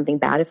doing something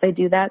bad if I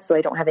do that. So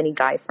I don't have any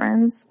guy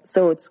friends.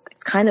 So it's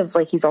kind of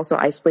like he's also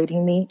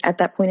isolating me at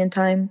that point in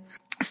time.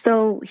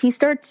 So he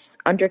starts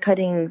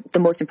undercutting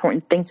the most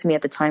important thing to me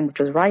at the time, which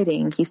was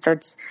writing. He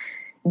starts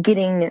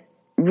getting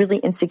really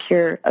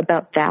insecure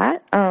about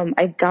that.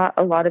 I got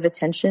a lot of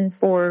attention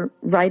for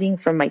writing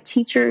from my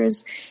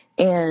teachers,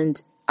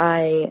 and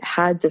I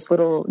had this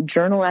little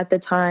journal at the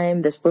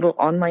time, this little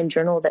online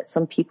journal that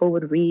some people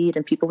would read,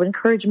 and people would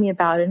encourage me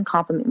about it and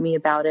compliment me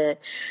about it.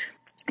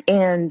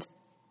 And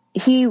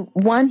he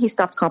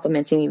stopped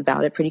complimenting me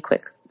about it pretty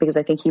quick, because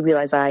I think he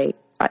realized I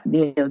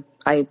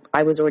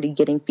I was already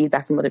getting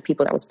feedback from other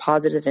people that was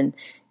positive, and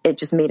it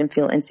just made him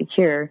feel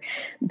insecure.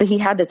 But he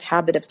had this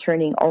habit of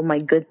turning all my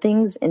good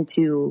things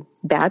into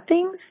bad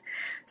things.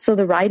 So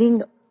the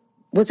writing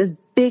was this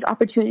big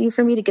opportunity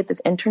for me to get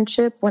this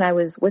internship when I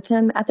was with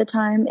him at the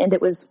time. And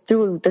it was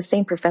through the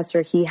same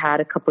professor he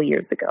had a couple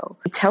years ago.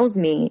 He tells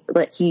me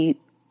that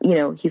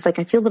he's like,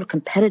 I feel a little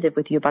competitive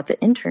with you about the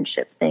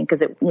internship thing.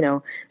 Cause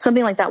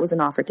something like that was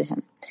an offer to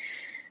him.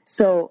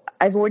 So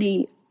I've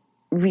already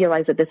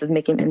realized that this is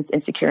making him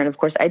insecure. And of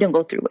course I didn't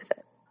go through with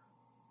it.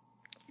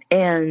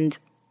 And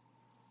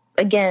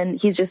again,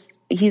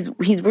 he's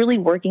really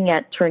working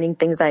at turning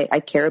things I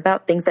care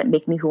about, things that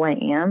make me who I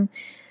am,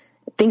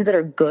 things that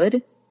are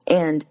good,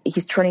 and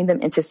he's turning them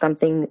into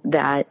something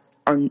that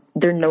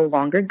they're no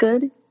longer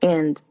good,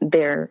 and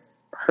they're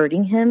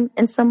hurting him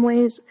in some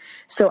ways.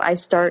 So I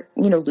start,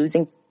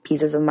 losing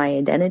pieces of my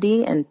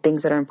identity and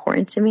things that are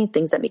important to me,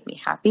 things that make me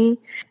happy.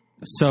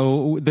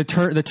 So the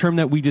term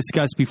that we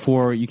discussed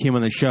before you came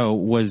on the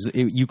show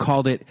you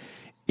called it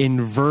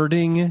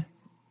inverting.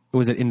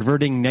 Was it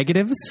inverting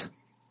negatives?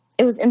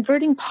 It was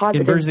inverting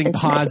positives. Inverting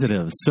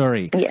positives.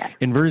 Sorry. Yeah.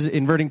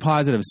 Inverting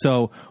positives.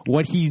 So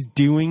what he's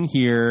doing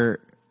here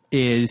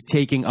is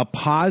taking a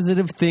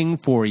positive thing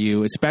for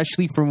you,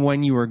 especially from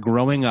when you were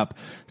growing up,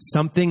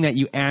 something that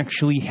you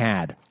actually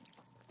had,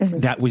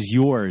 that was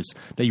yours,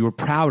 that you were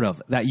proud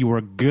of, that you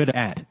were good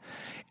at.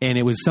 And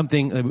it was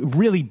something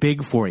really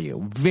big for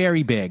you,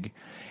 very big.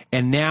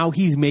 And now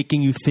he's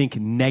making you think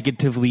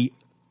negatively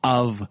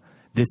of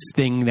this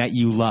thing that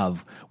you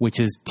love, which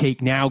is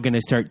now going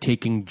to start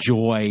taking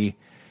joy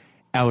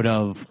out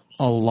of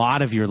a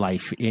lot of your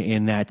life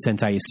in that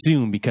sense, I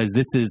assume, because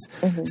this is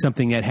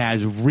something that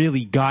has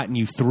really gotten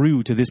you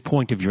through to this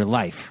point of your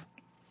life.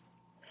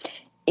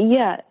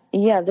 Yeah.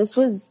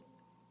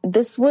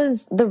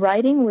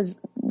 Writing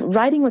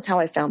was how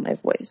I found my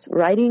voice.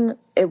 Writing,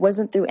 it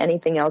wasn't through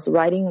anything else.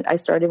 Writing, I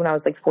started when I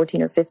was like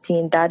 14 or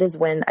 15. That is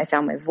when I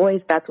found my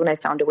voice. That's when I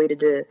found a way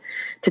to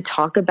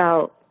talk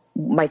about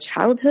my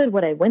childhood,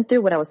 what I went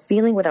through, what I was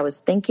feeling, what I was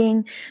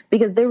thinking,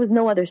 because there was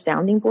no other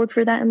sounding board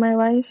for that in my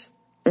life.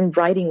 And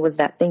writing was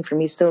that thing for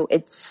me. So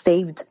it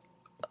saved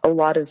a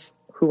lot of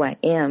who I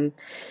am.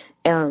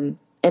 And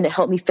it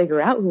helped me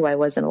figure out who I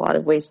was in a lot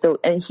of ways. So,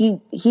 and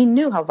he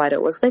knew how vital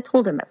it was, because I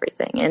told him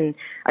everything, and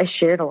I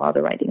shared a lot of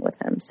the writing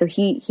with him. So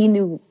he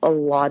knew a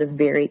lot of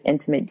very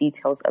intimate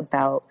details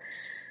about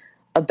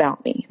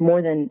me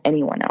more than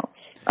anyone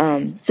else.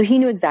 So he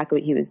knew exactly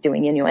what he was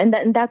doing,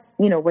 and that's,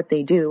 what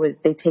they do is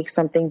they take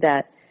something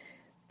that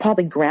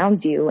probably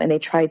grounds you and they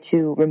try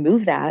to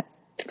remove that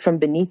from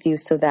beneath you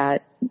so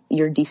that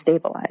you're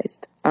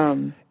destabilized.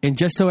 And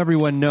just so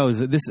everyone knows,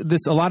 this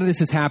a lot of this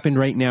has happened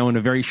right now in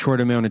a very short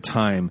amount of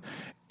time.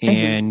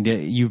 And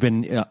you've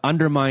been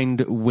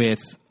undermined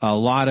with a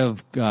lot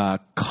of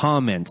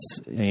comments,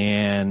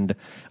 and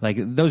like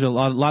those are a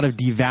lot of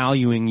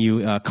devaluing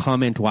you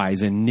comment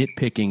wise and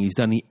nitpicking. He's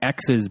done the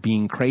X's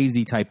being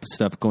crazy type of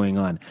stuff going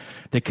on.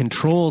 The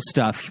control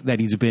stuff that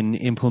he's been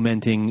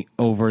implementing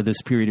over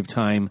this period of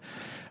time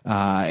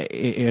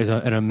is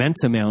an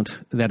immense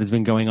amount that has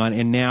been going on,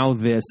 and now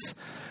this.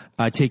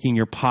 Taking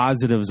your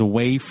positives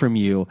away from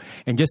you.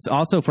 And just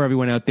also for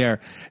everyone out there,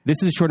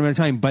 this is a short amount of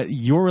time, but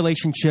your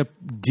relationship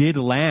did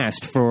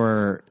last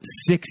for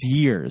 6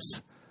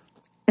 years.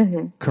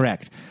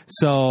 Correct.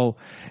 So,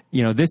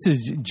 this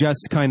is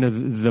just kind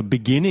of the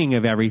beginning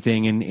of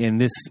everything.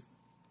 And this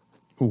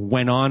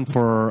went on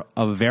for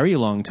a very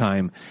long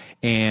time.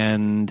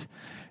 And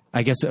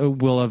I guess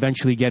we'll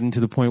eventually get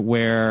into the point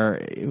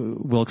where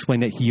we'll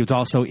explain that he was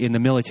also in the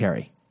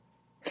military.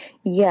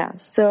 Yeah.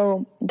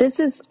 So this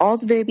is all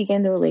the very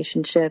beginning of the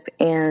relationship.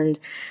 And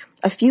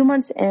a few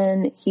months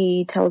in,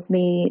 he tells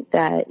me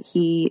that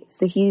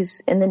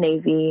he's in the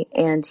Navy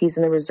and he's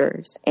in the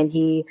reserves, and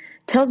he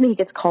tells me he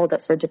gets called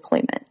up for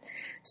deployment.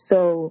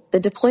 So the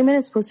deployment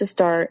is supposed to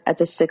start at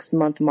the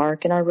 6-month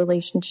mark in our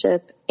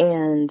relationship.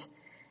 And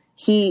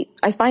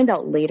I find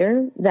out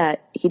later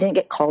that he didn't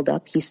get called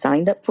up. He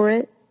signed up for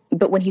it.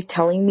 But when he's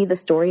telling me the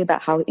story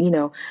about how,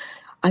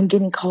 I'm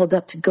getting called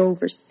up to go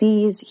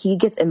overseas, he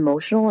gets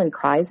emotional and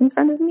cries in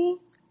front of me,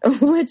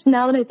 which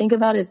now that I think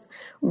about is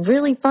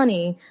really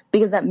funny,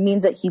 because that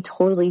means that he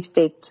totally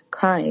faked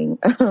crying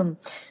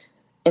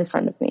in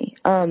front of me.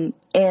 And,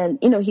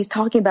 he's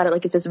talking about it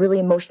like it's this really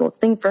emotional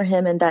thing for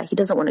him, and that he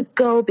doesn't want to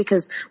go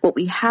because what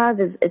we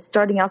have is it's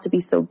starting out to be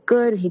so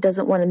good. He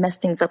doesn't want to mess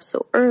things up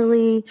so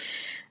early.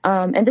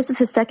 And this is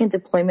his second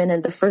deployment,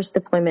 and the first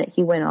deployment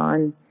he went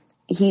on,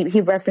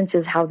 he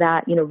references how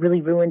that,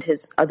 really ruined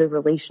his other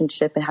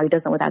relationship and how he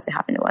doesn't want that to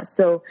happen to us.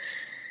 So,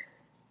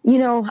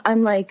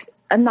 I'm like,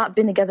 I've not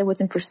been together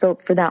with him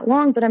for that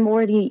long, but I'm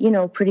already,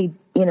 pretty,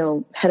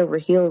 head over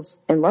heels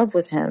in love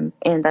with him.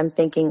 And I'm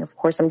thinking, of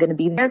course, I'm going to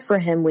be there for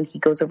him when he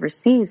goes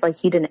overseas. Like,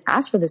 he didn't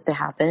ask for this to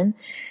happen.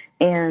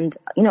 And,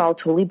 I'll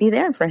totally be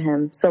there for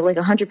him. So like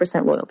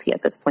 100% loyalty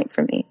at this point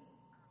for me.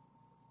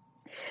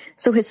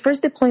 So his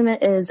first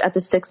deployment is at the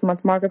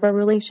 6-month mark of our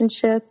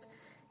relationship.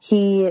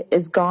 He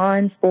is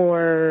gone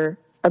for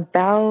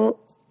about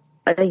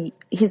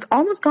he's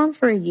almost gone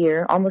for a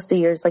year, almost a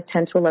year. It's like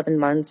 10 to 11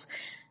 months.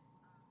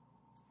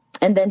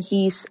 And then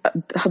he's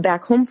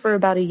back home for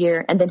about a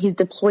year, and then he's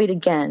deployed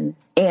again.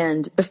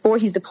 And before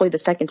he's deployed the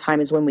second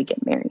time is when we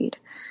get married.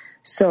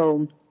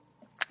 So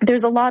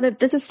there's a lot of,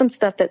 this is some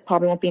stuff that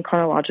probably won't be in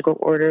chronological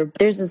order.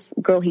 There's this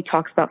girl he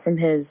talks about from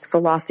his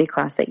philosophy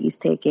class that he's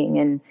taking,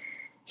 and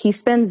he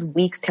spends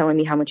weeks telling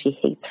me how much he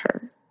hates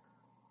her.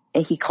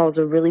 And he calls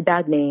her really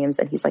bad names,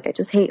 and he's like, I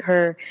just hate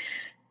her.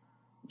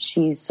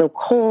 She's so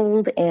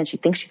cold, and she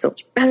thinks she's so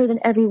much better than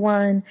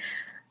everyone.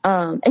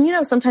 And you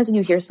know, sometimes when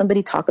you hear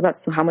somebody talk about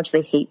how much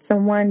they hate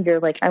someone, you're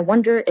like, I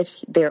wonder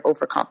if they're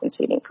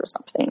overcompensating for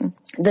something.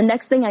 The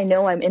next thing I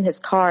know, I'm in his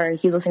car and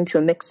he's listening to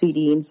a mix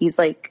CD, and he's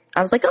like,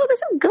 I was like, oh,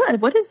 this is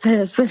good. What is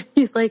this? And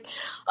he's like,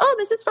 oh,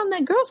 this is from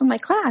that girl from my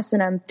class.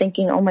 And I'm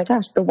thinking, oh my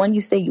gosh, the one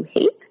you say you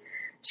hate?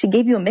 She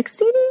gave you a mix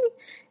CD?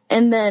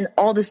 And then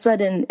all of a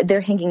sudden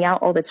they're hanging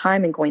out all the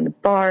time and going to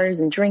bars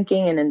and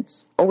drinking, and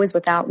it's always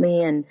without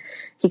me. And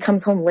he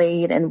comes home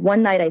late. And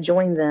one night I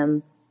joined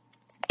them.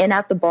 And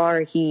at the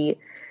bar, she's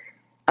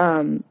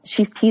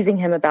teasing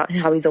him about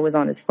how he's always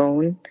on his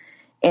phone.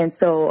 And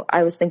so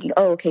I was thinking,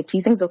 oh, okay,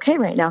 teasing's okay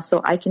right now, so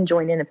I can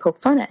join in and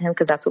poke fun at him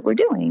because that's what we're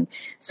doing.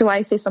 So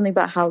I say something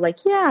about how,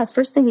 like, yeah,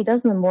 first thing he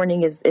does in the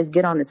morning is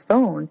get on his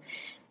phone.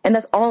 And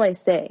that's all I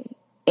say.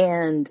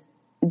 And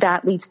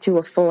that leads to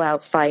a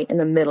full-out fight in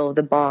the middle of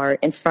the bar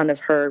in front of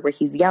her where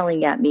he's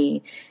yelling at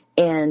me.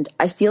 And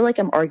I feel like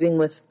I'm arguing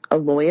with a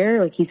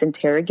lawyer, like he's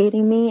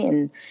interrogating me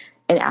and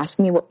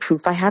asking me what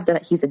proof I have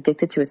that he's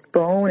addicted to his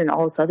phone and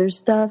all this other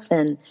stuff.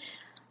 And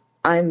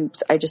I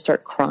just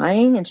start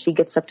crying, and she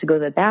gets up to go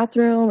to the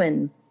bathroom,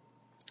 and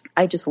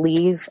I just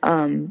leave.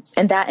 And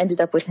that ended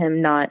up with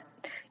him not,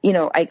 you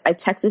know, I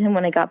texted him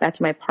when I got back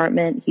to my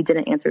apartment. He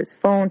didn't answer his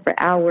phone for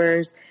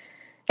hours.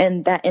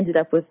 And that ended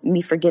up with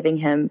me forgiving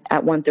him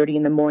at 1:30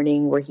 in the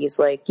morning, where he's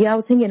like, yeah, I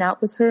was hanging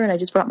out with her and I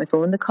just brought my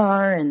phone in the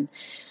car, and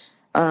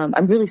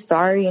I'm really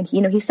sorry. And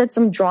he said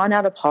some drawn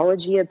out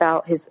apology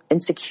about his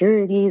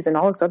insecurities and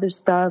all this other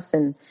stuff.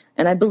 And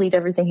I believed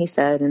everything he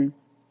said. And,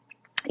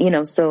 you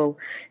know, so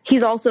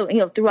he's also, you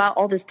know, throughout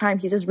all this time,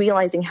 he's just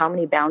realizing how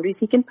many boundaries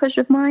he can push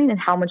of mine and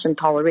how much I'm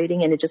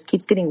tolerating. And it just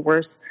keeps getting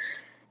worse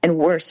and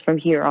worse from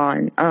here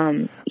on.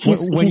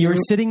 When you were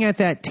sitting at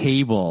that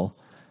table,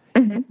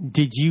 mm-hmm.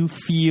 Did you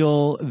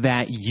feel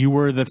that you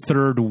were the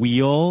third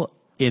wheel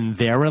in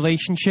their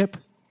relationship?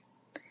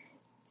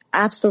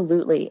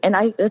 Absolutely.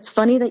 And it's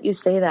funny that you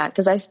say that,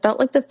 because I felt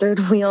like the third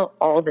wheel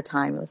all the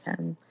time with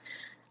him.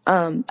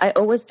 I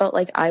always felt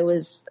like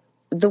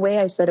the way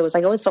I said it was,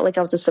 I always felt like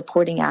I was a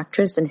supporting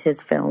actress in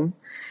his film,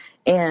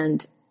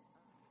 and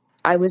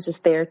I was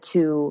just there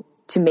to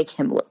make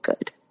him look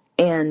good.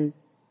 And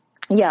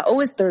yeah,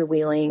 always third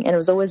wheeling, and it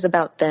was always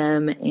about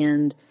them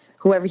and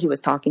whoever he was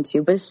talking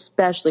to, but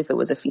especially if it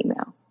was a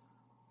female,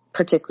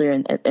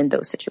 particularly in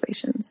those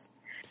situations.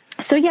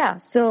 So yeah,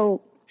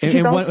 so.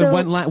 And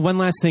one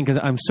last thing, because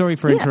I'm sorry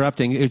for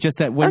interrupting. It was just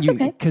that when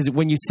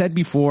you said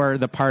before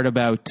the part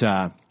about,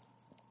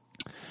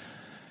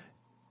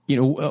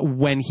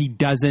 when he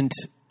doesn't,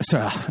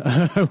 sorry,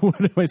 what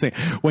am I saying?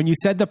 When you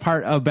said the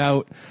part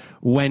about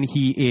when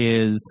he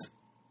is,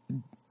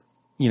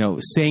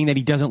 saying that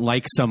he doesn't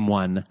like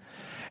someone,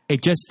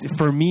 it just,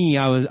 for me,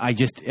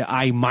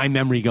 my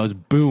memory goes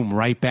boom,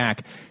 right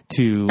back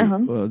to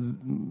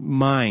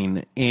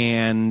mine.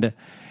 And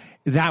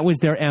that was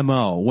their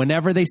MO.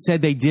 Whenever they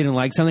said they didn't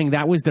like something,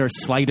 that was their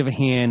sleight of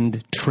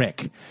hand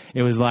trick.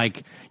 It was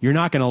like, you're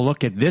not going to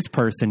look at this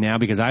person now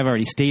because I've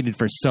already stated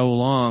for so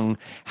long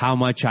how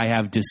much I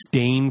have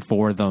disdain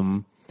for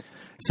them.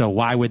 So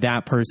why would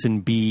that person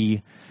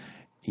be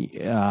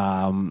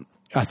a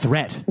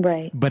threat?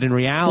 Right. But in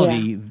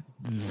reality,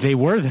 they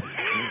were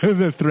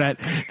the threat.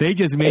 They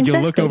just made you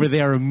look over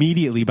there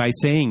immediately by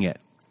saying it.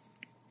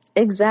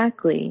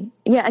 Exactly.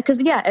 Yeah,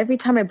 because, every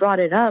time I brought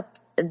it up,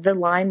 the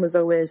line was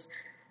always,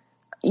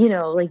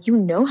 like,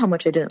 how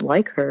much I didn't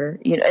like her.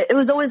 It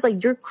was always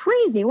like, you're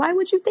crazy. Why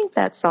would you think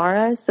that,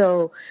 Saarah?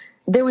 So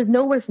there was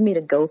nowhere for me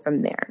to go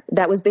from there.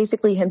 That was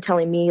basically him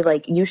telling me,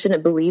 like, you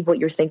shouldn't believe what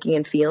you're thinking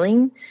and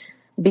feeling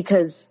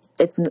because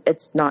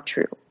it's not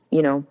true,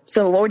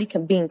 So already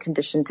being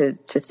conditioned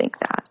to think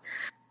that.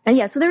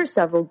 And so there were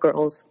several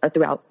girls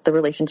throughout the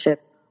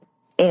relationship.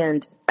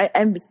 And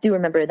I do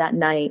remember that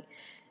night.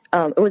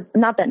 It was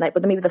not that night,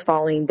 but maybe the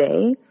following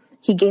day.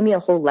 He gave me a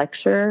whole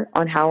lecture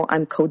on how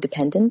I'm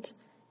codependent.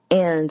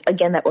 And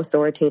again, that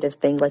authoritative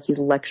thing, like he's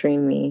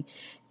lecturing me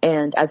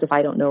and as if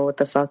I don't know what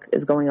the fuck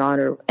is going on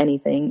or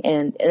anything.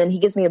 And then he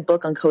gives me a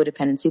book on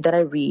codependency that I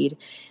read.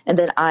 And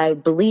then I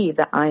believe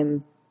that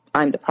I'm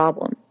the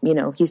problem.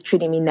 He's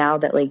treating me now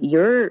that, like,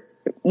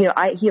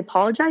 he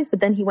apologized,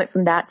 but then he went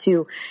from that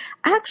to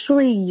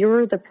actually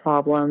you're the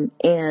problem.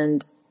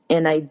 And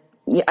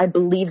I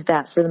believed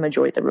that for the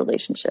majority of the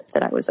relationship,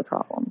 that I was the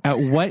problem. At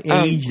what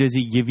age does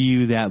he give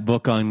you that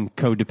book on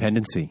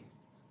codependency?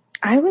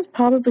 I was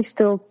probably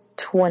still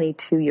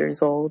 22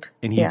 years old.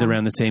 And he's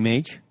around the same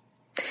age?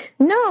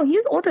 No, he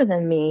was older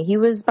than me. He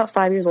was about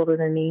 5 years older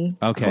than me.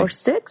 Okay. Or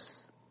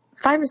 6?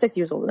 5 or 6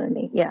 years older than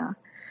me, yeah.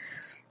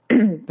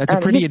 That's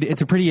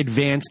it's a pretty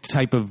advanced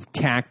type of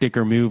tactic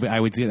or move. I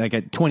would say, like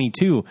at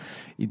 22,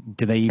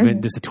 does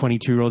a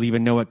 22-year-old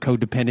even know what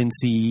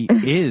codependency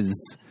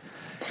is?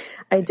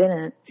 I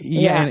didn't.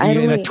 Yeah. And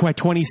even at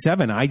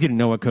 27, I didn't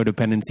know what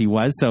codependency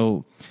was.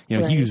 So,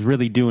 right. He was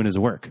really doing his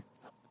work.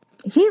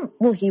 He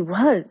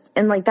was.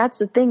 And like, that's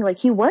the thing. Like,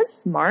 he was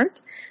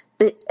smart,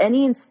 but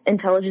any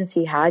intelligence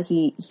he had,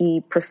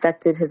 he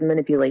perfected his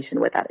manipulation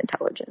with that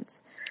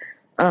intelligence.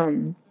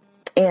 And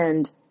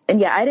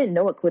yeah, I didn't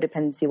know what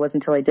codependency was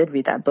until I did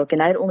read that book.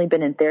 And I'd only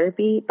been in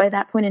therapy by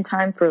that point in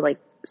time for like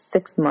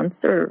 6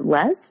 months or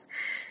less.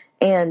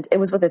 And it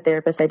was with a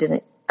therapist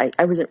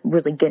I wasn't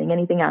really getting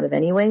anything out of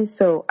anyway.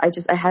 So I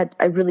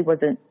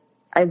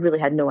really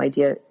had no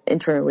idea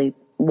internally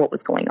what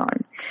was going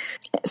on.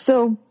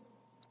 So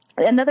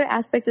another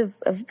aspect of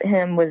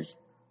him was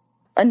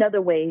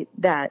another way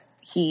that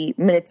he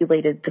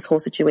manipulated this whole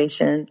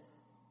situation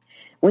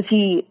was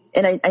and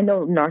I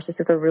know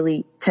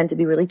narcissists tend to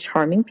be really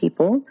charming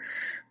people.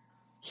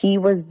 He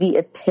was the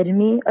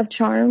epitome of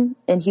charm,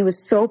 and he was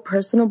so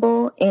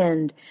personable,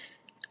 and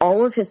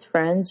all of his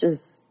friends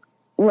just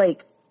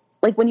like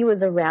when he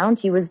was around,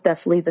 he was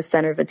definitely the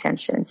center of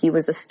attention. He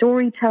was a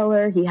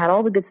storyteller. He had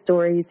all the good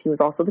stories. He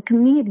was also the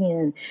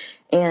comedian,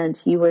 and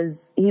he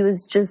was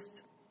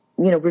just,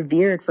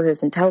 revered for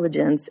his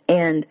intelligence.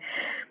 And,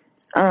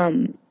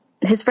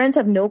 his friends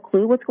have no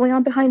clue what's going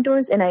on behind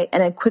doors. And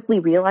I'm quickly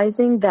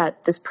realizing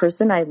that this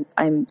person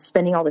I'm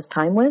spending all this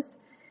time with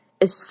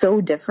is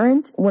so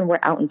different when we're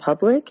out in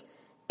public.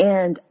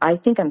 And I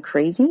think I'm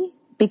crazy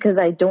because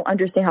I don't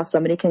understand how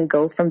somebody can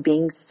go from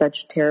being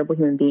such a terrible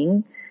human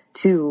being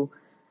to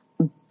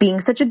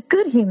being such a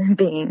good human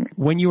being.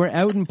 When you were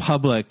out in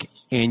public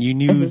and you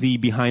knew the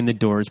behind the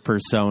doors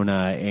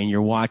persona, and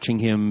you're watching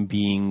him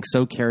being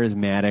so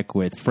charismatic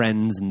with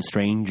friends and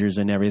strangers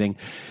and everything,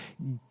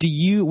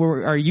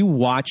 are you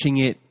watching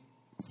it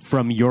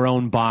from your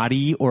own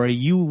body, or are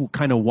you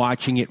kind of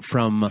watching it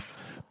from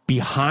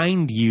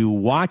behind you,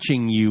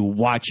 watching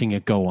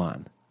it go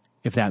on,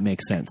 if that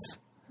makes sense?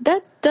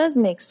 That does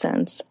make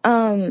sense.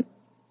 I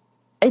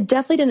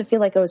definitely didn't feel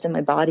like I was in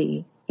my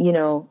body.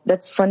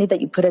 That's funny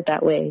that you put it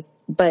that way,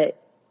 but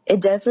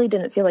it definitely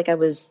didn't feel like I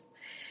was.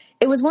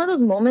 It was one of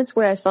those moments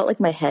where I felt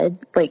like my head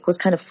was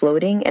kind of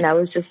floating, and I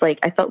was just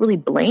I felt really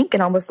blank,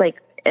 and almost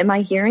like, am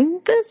I hearing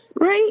this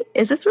right?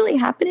 Is this really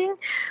happening?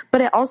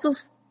 But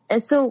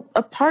and so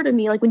a part of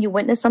me, when you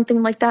witness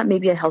something like that,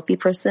 maybe a healthy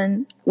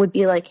person would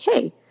be like,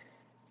 hey,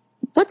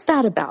 what's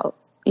that about?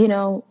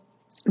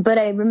 But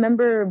I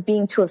remember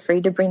being too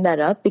afraid to bring that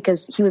up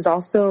because he was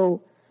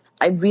also,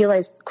 I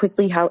realized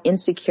quickly how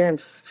insecure and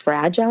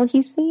fragile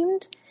he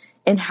seemed,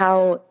 and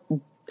how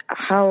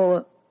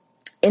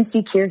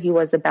insecure he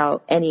was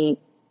about any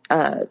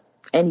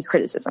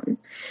criticism.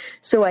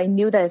 So I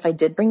knew that if I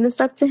did bring this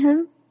up to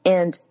him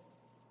and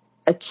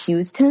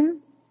accused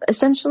him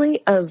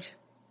essentially of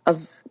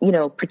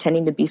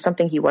pretending to be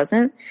something he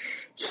wasn't,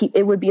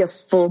 it would be a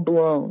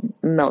full-blown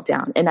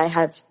meltdown. And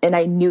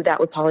I knew that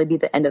would probably be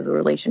the end of the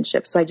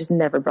relationship. So I just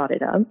never brought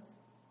it up.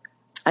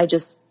 I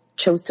just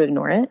chose to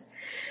ignore it.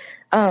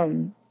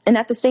 And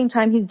at the same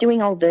time, he's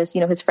doing all this,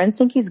 his friends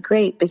think he's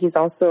great, but he's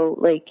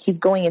also he's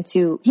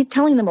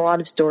telling them a lot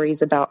of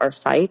stories about our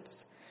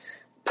fights,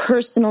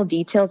 personal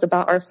details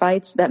about our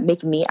fights that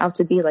make me out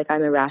to be like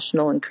I'm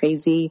irrational and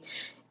crazy,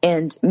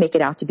 and make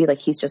it out to be like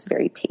he's just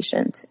very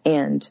patient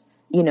and,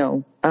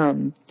 so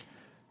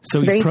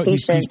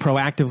he's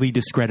proactively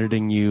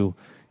discrediting you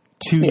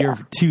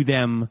to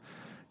them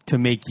to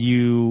make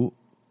you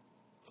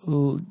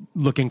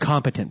look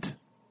incompetent.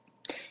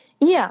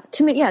 Yeah,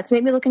 to make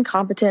me look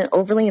incompetent,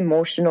 overly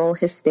emotional,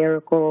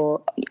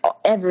 hysterical,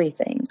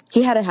 everything.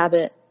 He had a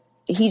habit.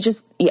 He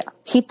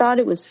thought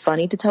it was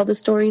funny to tell the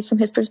stories from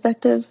his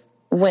perspective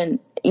when,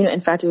 in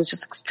fact, it was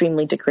just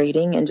extremely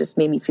degrading and just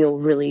made me feel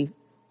really,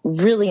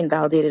 really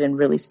invalidated and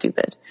really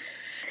stupid.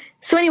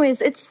 So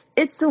anyways,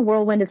 it's a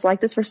whirlwind. It's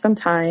like this for some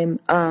time.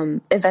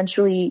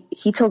 Eventually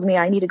he told me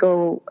I need to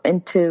go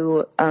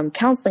into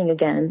counseling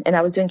again. And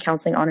I was doing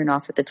counseling on and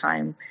off at the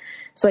time.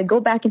 So I go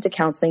back into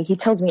counseling. He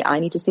tells me I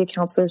need to see a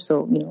counselor.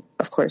 So,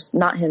 of course,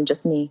 not him,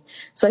 just me.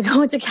 So I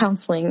go into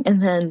counseling,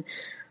 and then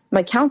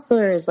my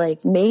counselor is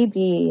like,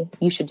 maybe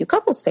you should do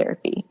couples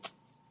therapy.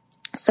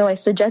 So I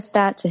suggest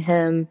that to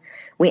him.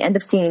 We end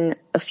up seeing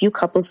a few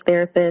couples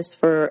therapists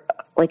for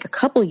a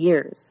couple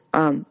years,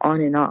 on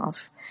and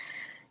off.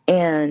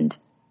 And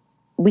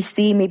we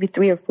see maybe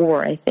 3 or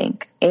 4, I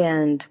think.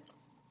 And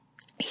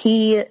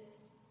he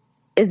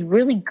is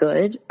really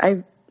good.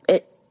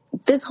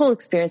 This whole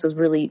experience was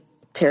really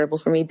terrible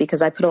for me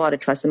because I put a lot of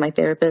trust in my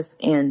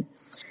therapist, and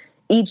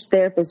each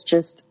therapist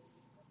just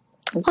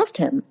loved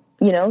him,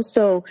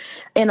 So,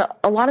 and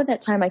a lot of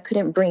that time I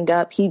couldn't bring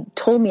up, he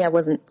told me I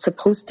wasn't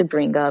supposed to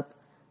bring up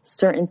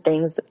certain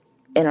things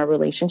in our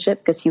relationship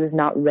because he was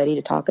not ready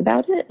to talk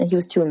about it and he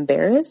was too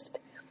embarrassed.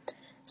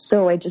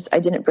 So I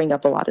didn't bring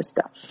up a lot of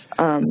stuff.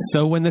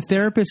 So when the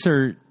therapists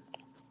are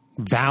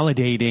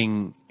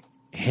validating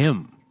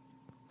him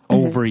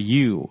over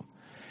you,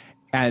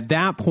 at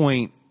that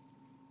point,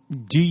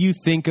 do you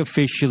think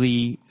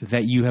officially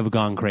that you have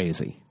gone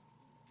crazy?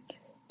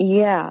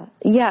 Yeah,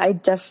 I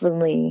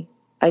definitely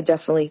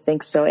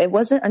think so. It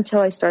wasn't until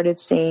I started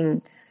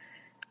seeing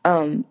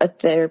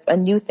a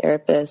new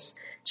therapist.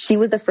 She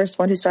was the first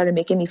one who started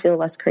making me feel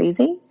less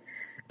crazy,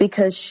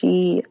 because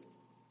she,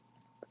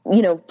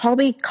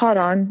 probably caught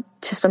on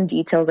to some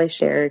details I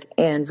shared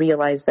and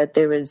realized that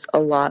there was a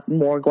lot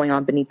more going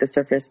on beneath the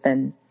surface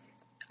than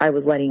I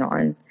was letting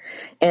on.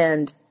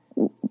 And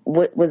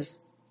what was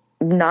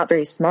not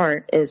very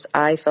smart is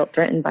I felt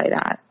threatened by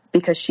that,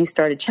 because she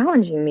started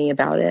challenging me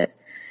about it,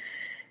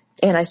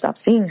 and I stopped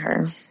seeing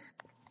her.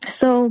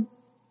 So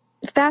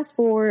fast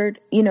forward,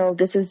 I'm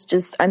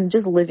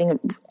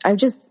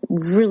just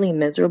really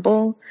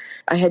miserable.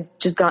 I had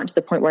just gotten to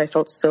the point where I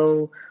felt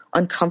so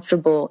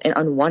uncomfortable and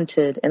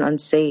unwanted and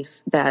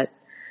unsafe that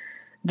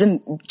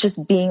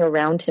just being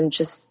around him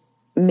just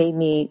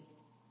made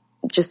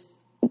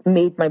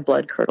my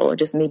blood curdle. It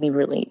just made me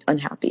really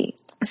unhappy.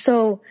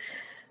 So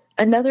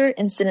another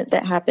incident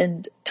that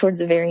happened towards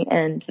the very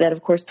end that,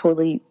 of course,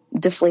 totally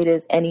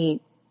deflated any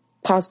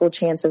possible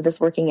chance of this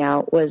working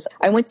out was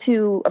I went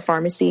to a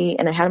pharmacy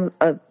and I had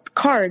a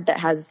card that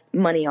has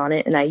money on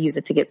it, and I use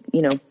it to get,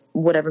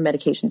 whatever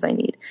medications I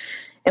need.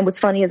 And what's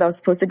funny is I was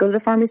supposed to go to the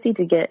pharmacy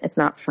to get, it's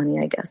not funny,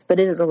 I guess, but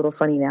it is a little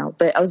funny now.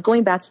 But I was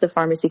going back to the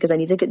pharmacy because I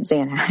needed to get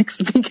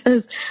Xanax,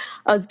 because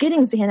I was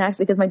getting Xanax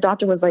because my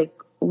doctor was like,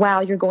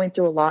 wow, you're going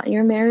through a lot in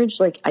your marriage.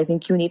 Like, I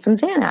think you need some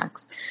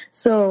Xanax.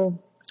 So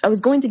I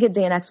was going to get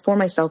Xanax for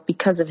myself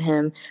because of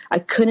him. I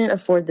couldn't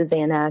afford the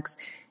Xanax,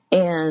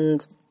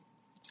 and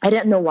I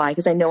didn't know why,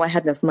 because I know I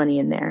had enough money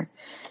in there.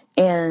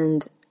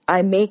 And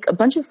I make a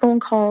bunch of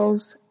phone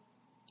calls.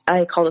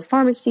 I call the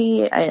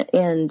pharmacy,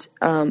 and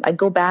I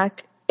go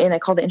back and I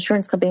call the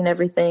insurance company and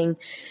everything.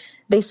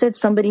 They said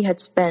somebody had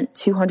spent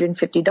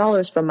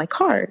 $250 from my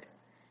card.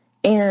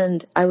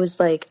 And I was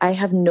like, I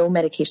have no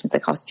medications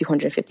that cost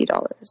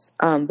 $250.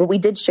 But we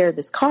did share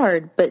this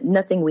card, but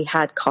nothing we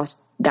had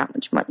cost that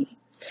much money.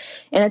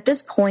 And at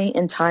this point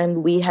in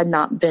time, we had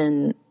not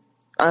been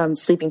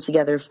sleeping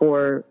together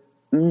for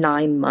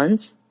 9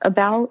 months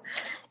about,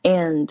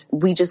 and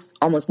we just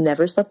almost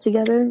never slept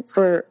together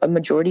for a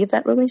majority of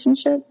that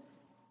relationship.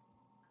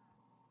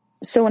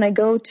 So when I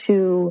go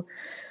to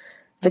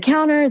the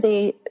counter,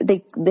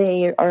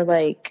 they are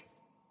like,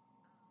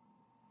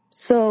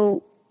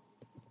 so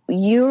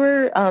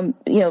you're,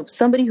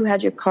 somebody who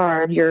had your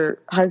card, your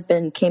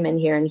husband came in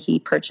here and he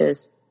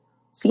purchased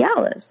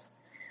Cialis,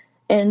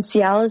 and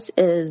Cialis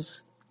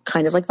is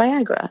kind of like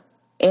Viagra.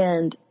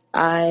 And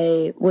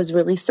I was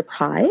really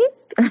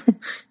surprised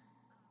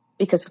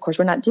because, of course,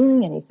 we're not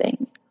doing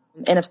anything.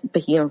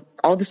 But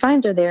all the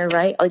signs are there,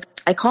 right? Like,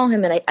 I call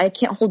him and I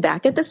can't hold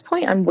back at this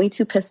point. I'm way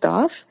too pissed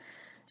off.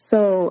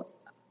 So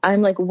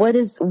I'm like, what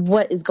is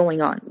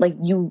going on? Like,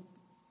 you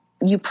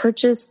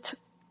purchased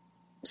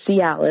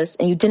Cialis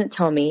and you didn't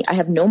tell me. I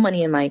have no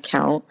money in my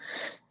account.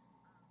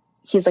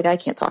 He's like, I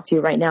can't talk to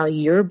you right now.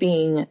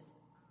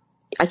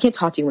 I can't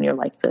talk to you when you're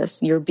like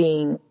this. You're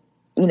being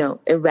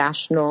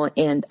irrational,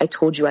 and I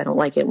told you I don't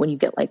like it when you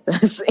get like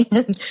this.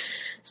 And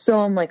so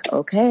I'm like,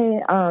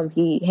 okay.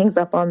 He hangs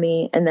up on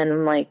me, and then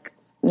I'm like,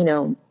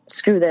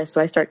 screw this.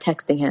 So I start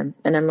texting him,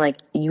 and I'm like,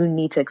 you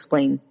need to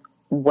explain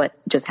what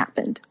just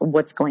happened.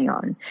 What's going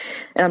on?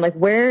 And I'm like,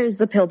 where is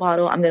the pill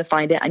bottle? I'm going to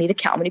find it. I need to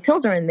count how many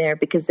pills are in there,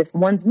 because if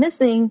one's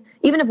missing,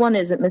 even if one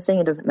isn't missing,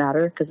 it doesn't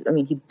matter, because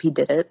he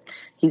did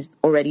it. He's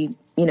already,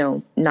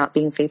 not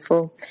being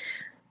faithful,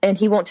 and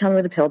he won't tell me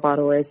where the pill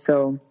bottle is.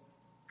 So,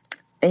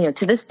 and,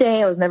 to this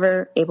day, I was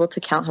never able to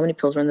count how many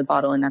pills were in the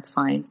bottle, and that's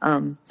fine.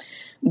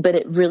 But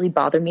it really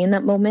bothered me in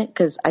that moment,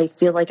 because I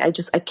feel like I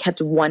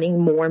kept wanting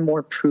more and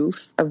more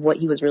proof of what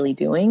he was really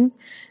doing.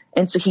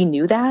 And so he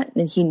knew that,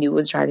 and he knew it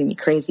was driving me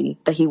crazy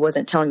that he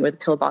wasn't telling me where the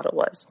pill bottle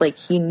was. Like,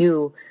 he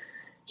knew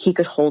he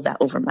could hold that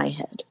over my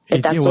head.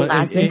 If that's the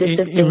last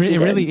vindictive thing he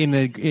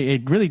did.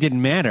 It really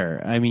didn't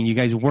matter. I mean, you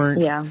guys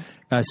weren't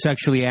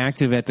sexually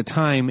active at the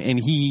time, and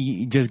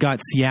he just got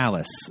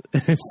Cialis.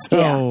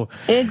 So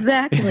yeah,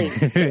 exactly.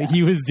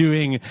 He was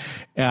doing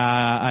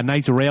a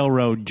nice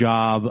railroad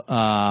job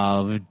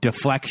of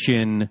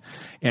deflection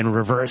and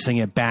reversing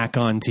it back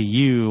onto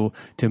you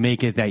to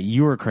make it that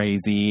you were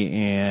crazy,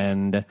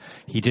 and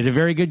he did a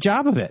very good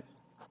job of it.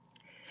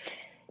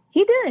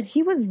 He did.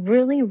 He was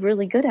really,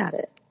 really good at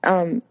it.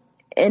 And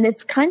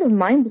it's kind of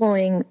mind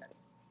blowing.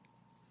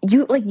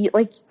 You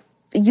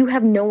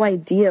have no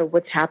idea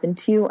what's happened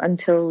to you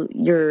until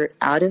you're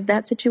out of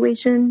that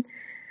situation.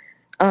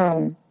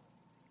 But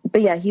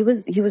yeah, he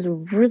was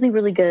really,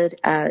 really good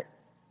at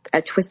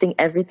twisting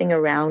everything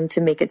around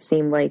to make it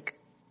seem like,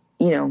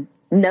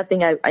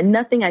 nothing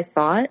I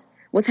thought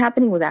was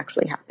happening was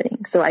actually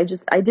happening. So I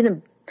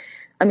didn't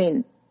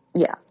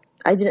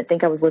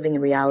think I was living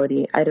in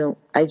reality.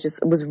 I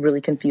just was really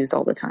confused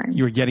all the time.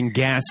 You were getting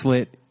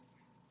gaslit,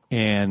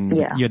 and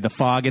you had the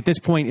fog. At this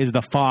point, is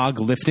the fog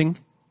lifting?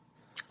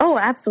 Oh,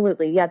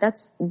 absolutely. Yeah,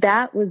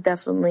 that was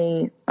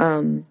definitely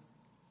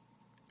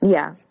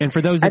Yeah. And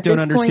for those that don't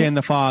understand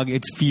the fog,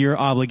 it's fear,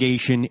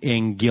 obligation,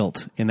 and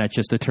guilt. And that's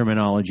just a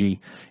terminology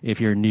if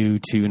you're new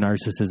to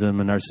narcissism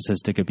and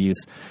narcissistic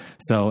abuse.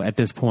 So at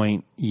this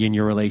point in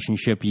your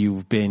relationship,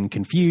 you've been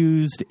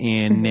confused,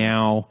 and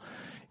now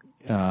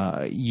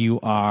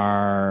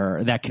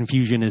that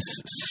confusion is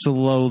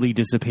slowly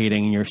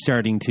dissipating, and you're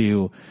starting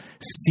to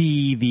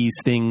see these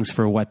things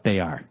for what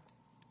they are.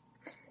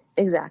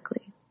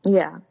 Exactly.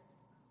 Yeah.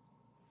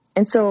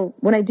 And so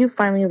when I do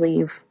finally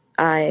leave,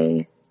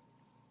 I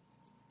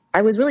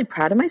was really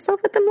proud of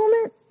myself at the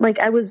moment. Like,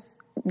 I was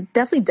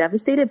definitely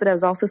devastated, but I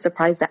was also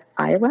surprised that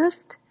I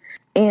left.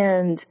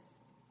 And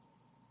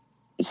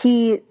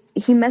he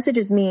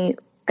messages me,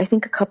 I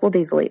think a couple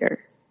days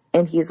later,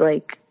 and he's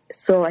like,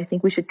 so I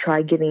think we should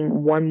try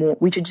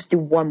we should just do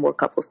one more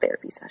couples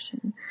therapy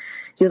session.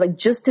 He was like,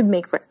 just to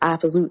make for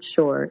absolute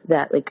sure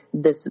that like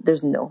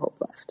there's no hope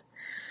left.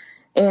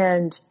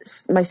 And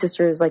my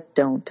sister is like,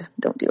 don't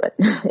do it.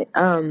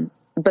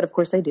 But of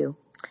course I do,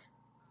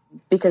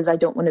 because I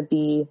don't want to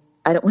be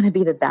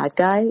the bad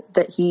guy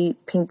that he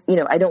pinked.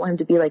 I don't want him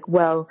to be like,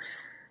 well,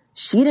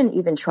 she didn't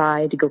even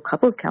try to go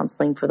couples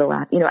counseling for the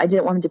last, I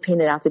didn't want him to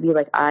paint it out to be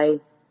like I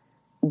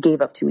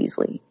gave up too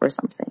easily or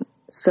something.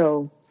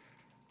 So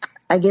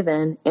I give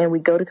in, and we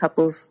go to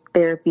couples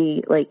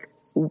therapy like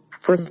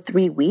for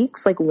 3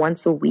 weeks, like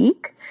once a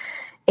week.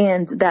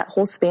 And that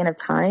whole span of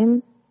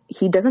time,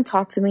 he doesn't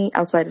talk to me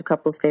outside of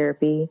couples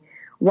therapy.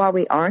 While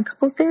we are in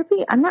couples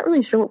therapy, I'm not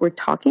really sure what we're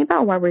talking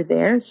about while we're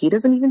there. He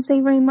doesn't even say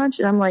very much.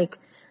 And I'm like,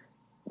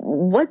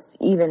 what's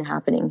even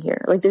happening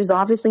here? Like, there's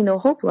obviously no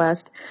hope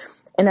left.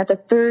 And at the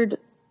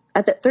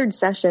third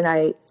session,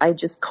 I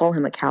just call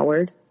him a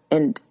coward,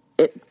 and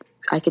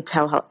I could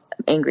tell how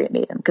angry it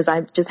made him, because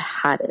I've just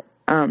had it.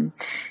 And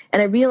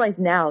I realize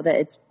now that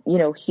it's,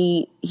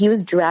 he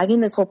was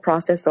dragging this whole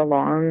process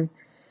along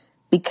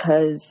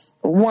because,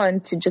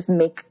 one, to just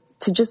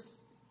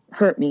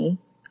hurt me.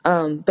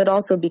 But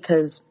also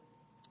because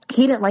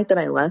he didn't like that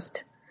I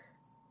left.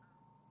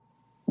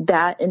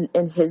 That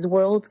in his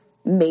world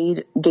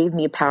gave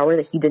me a power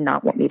that he did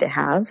not want me to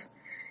have.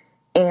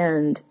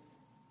 And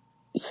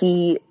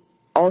he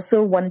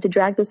also wanted to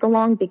drag this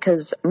along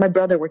because my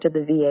brother worked at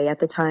the VA at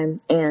the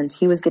time, and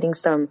he was getting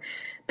some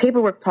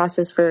paperwork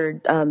processed for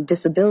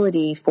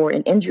disability for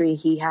an injury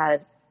he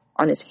had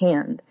on his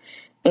hand.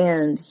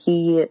 And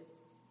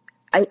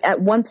at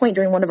one point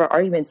during one of our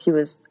arguments, he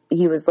was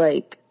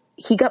like,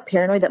 he got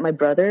paranoid that my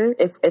brother,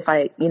 if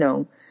I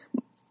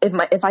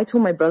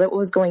told my brother what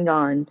was going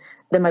on,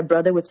 then my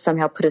brother would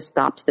somehow put a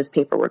stop to this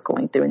paperwork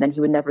going through, and then he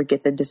would never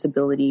get the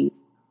disability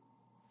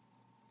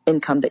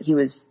income that he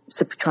was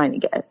trying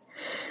to get.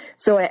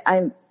 So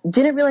I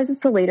didn't realize this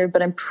till later,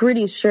 but I'm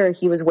pretty sure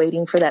he was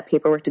waiting for that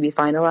paperwork to be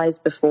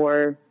finalized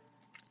before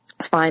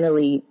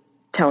finally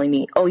telling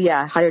me, oh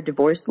yeah, I hired a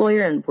divorce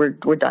lawyer and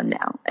we're done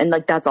now. And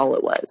like, that's all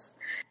it was.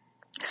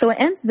 So it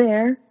ends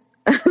there.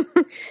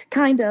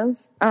 Kind of.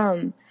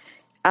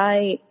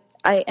 I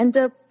end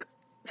up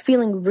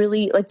feeling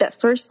really like that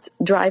first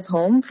drive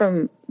home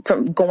from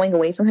going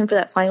away from him for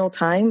that final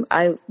time.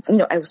 I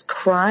was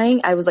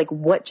crying. I was like,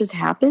 what just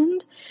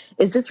happened?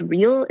 Is this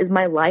real? Is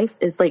my life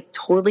is like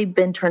totally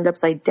been turned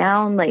upside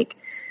down? Like,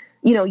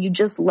 you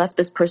just left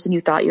this person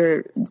you thought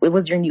it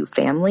was your new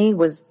family,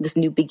 was this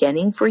new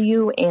beginning for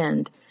you.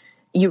 And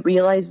you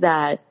realize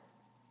that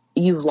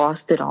you've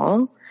lost it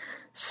all.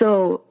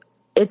 So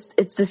it's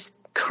this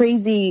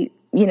crazy,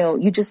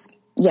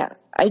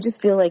 I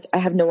just feel like I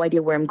have no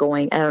idea where I'm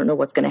going. I don't know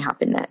what's going to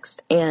happen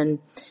next. And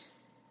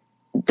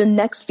the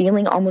next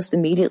feeling almost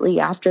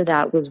immediately after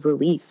that was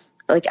relief.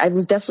 Like, I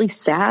was definitely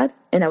sad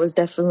and I was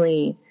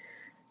definitely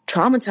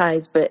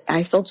traumatized, but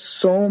I felt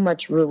so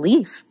much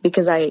relief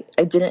because I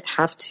didn't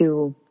have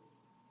to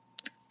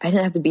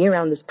be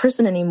around this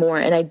person anymore.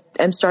 And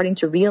I'm starting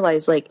to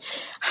realize like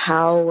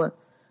how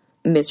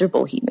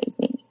miserable he made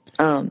me.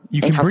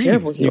 You can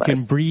breathe. You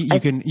can breathe.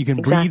 You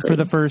can breathe for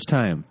the first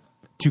time.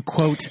 To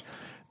quote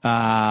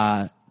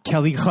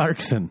Kelly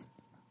Clarkson.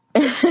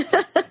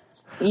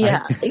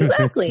 Yeah,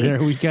 exactly.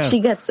 There we go. She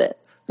gets it.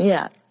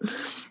 Yeah.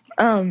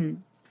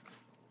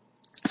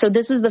 So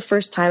this is the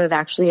first time I've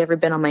actually ever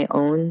been on my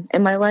own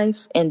in my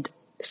life and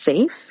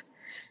safe.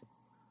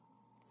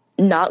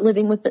 Not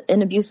living with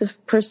an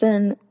abusive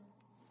person,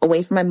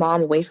 away from my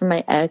mom, away from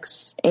my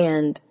ex,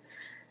 and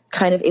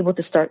kind of able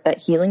to start that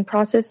healing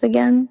process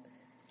again.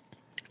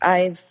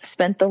 I've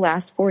spent the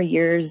last 4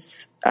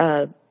 years,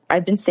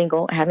 I've been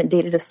single. I haven't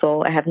dated a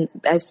soul.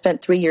 I've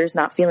spent 3 years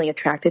not feeling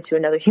attracted to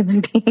another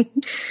human being.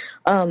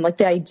 Like,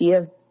 the idea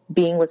of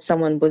being with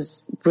someone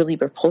was really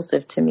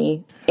repulsive to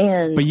me.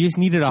 But you just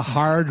needed a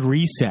hard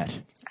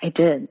reset. I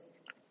did.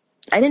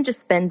 I didn't just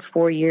spend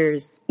 4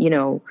 years,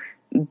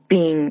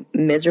 being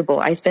miserable.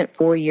 I spent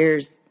 4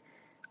 years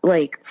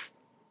like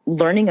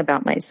learning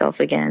about myself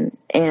again.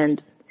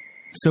 And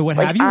so what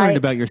have you learned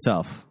about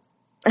yourself?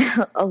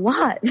 A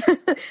lot,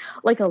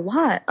 like a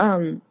lot.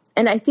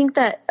 And I think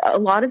that a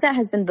lot of that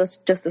has been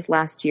just this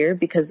last year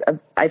because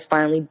I've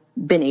finally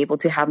been able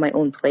to have my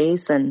own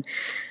place and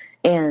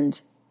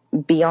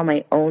be on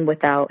my own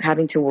without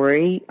having to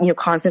worry,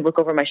 constantly look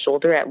over my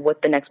shoulder at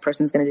what the next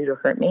person's going to do to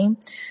hurt me.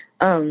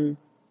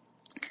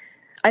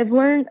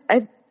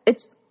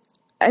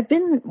 I've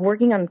been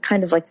working on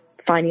kind of like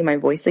finding my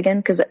voice again,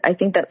 because I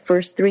think that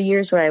first 3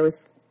 years where I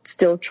was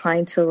still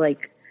trying to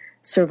like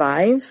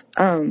survive,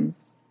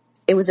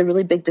 it was a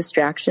really big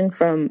distraction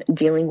from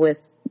dealing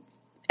with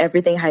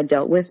everything I had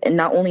dealt with, and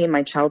not only in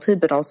my childhood,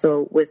 but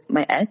also with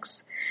my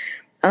ex.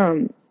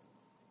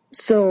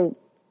 So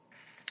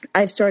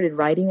I've started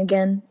writing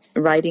again.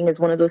 Writing is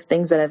one of those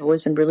things that I've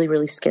always been really,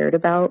 really scared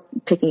about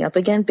picking up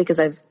again, because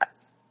I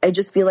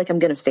just feel like I'm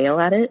going to fail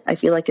at it. I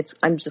feel like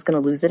I'm just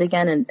going to lose it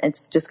again, and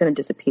it's just going to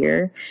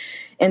disappear.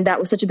 And that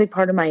was such a big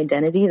part of my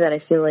identity that I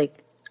feel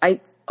like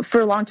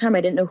for a long time,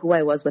 I didn't know who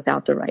I was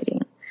without the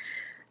writing.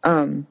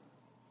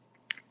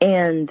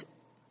 And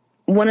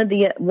one of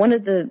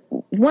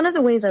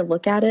the ways I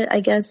look at it, I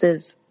guess,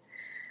 is,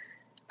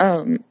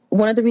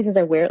 one of the reasons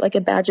I wear it like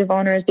a badge of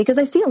honor is because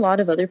I see a lot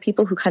of other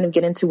people who kind of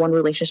get into one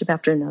relationship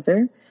after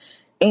another,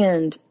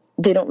 and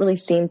they don't really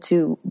seem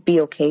to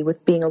be okay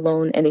with being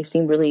alone, and they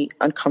seem really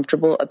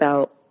uncomfortable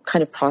about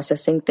kind of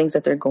processing things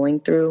that they're going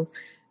through.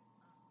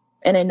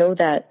 And I know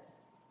that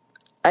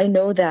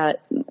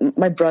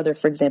my brother,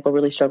 for example,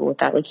 really struggled with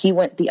that. Like, he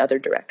went the other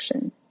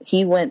direction.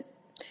 He went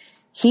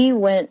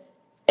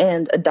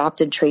and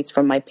adopted traits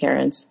from my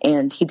parents,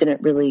 and he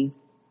didn't really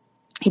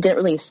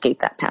escape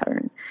that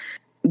pattern.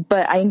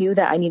 But I knew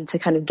that I needed to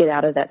kind of get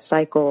out of that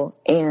cycle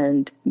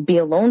and be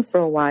alone for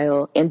a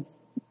while, and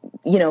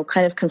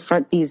kind of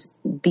confront these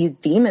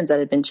demons that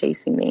had been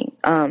chasing me.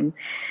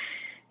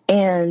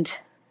 And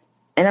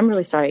I'm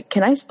really sorry.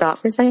 Can I stop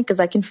for a second? Because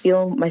I can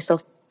feel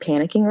myself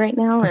panicking right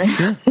now.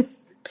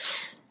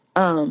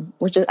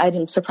 Which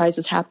I'm surprised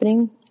is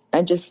happening.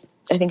 I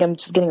think I'm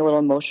just getting a little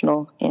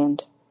emotional,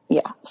 and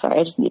yeah, sorry.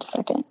 I just need a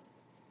second.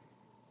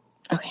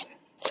 Okay.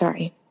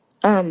 Sorry.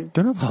 Don't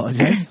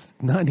apologize.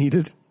 Not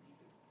needed.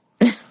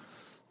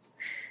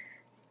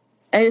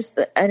 I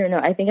don't know.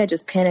 I think I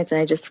just panicked,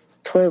 and I just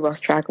totally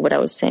lost track of what I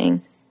was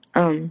saying.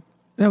 No,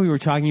 we were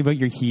talking about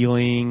your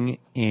healing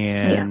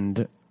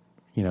and,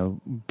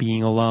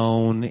 being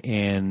alone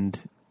and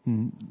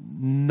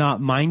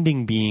not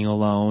minding being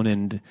alone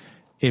and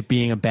it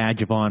being a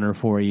badge of honor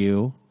for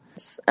you.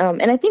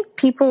 And I think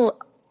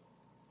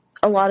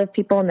a lot of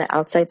people on the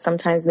outside,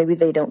 sometimes maybe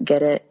they don't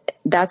get it.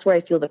 That's where I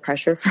feel the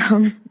pressure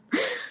from,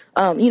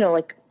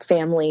 like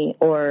family,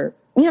 or,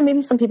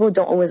 maybe some people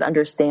don't always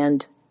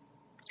understand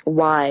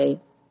why,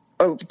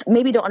 or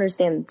maybe don't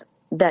understand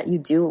that you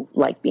do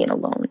like being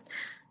alone,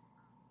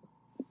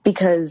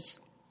 because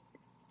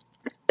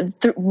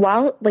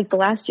while like the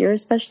last year,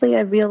 especially,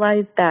 I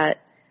realized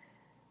that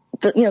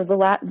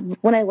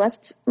when I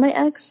left my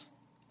ex,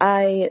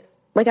 I've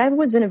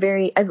always been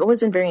very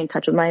in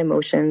touch with my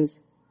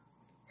emotions.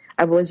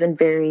 I've always been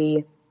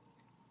very,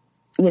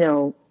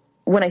 when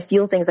I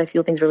feel things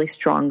really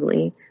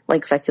strongly.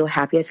 Like, if I feel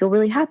happy, I feel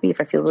really happy.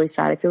 If I feel really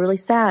sad, I feel really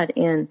sad.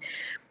 And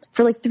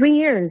for like 3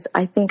 years,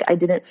 I think I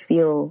didn't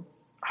feel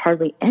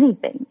hardly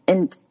anything.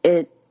 And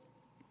I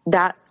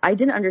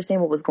didn't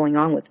understand what was going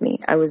on with me.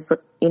 I was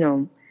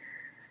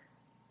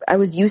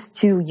used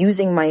to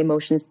using my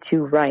emotions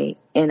to write,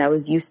 and I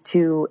was used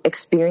to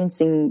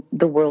experiencing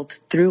the world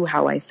through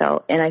how I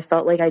felt. And I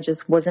felt like I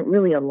just wasn't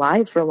really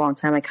alive for a long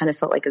time. I kind of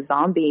felt like a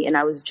zombie, and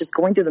I was just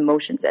going through the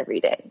motions every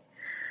day.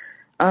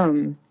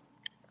 And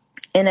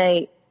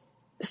I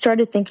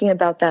started thinking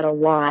about that a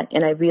lot.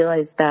 And I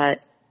realized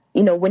that,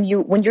 when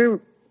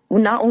you're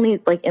not only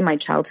like in my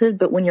childhood,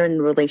 but when you're in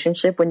a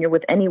relationship, when you're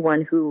with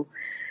anyone who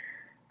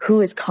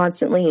is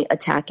constantly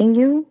attacking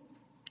you,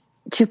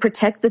 to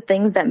protect the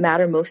things that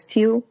matter most to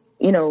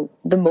you,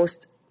 the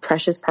most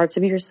precious parts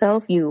of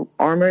yourself, you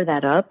armor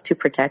that up to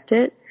protect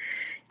it.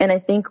 And I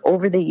think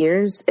over the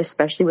years,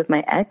 especially with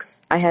my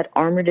ex, I had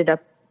armored it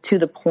up to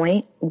the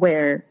point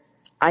where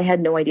I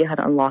had no idea how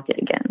to unlock it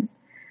again.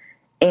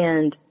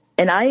 And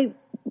I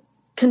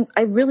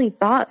really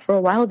thought for a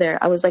while there,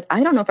 I was like,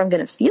 I don't know if I'm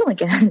going to feel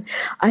again.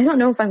 I don't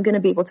know if I'm going to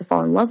be able to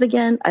fall in love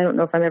again. I don't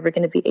know if I'm ever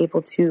going to be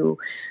able to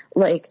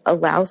like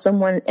allow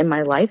someone in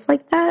my life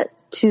like that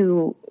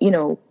to,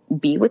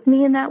 be with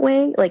me in that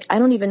way. Like, I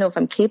don't even know if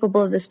I'm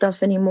capable of this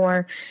stuff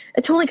anymore.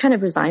 I totally kind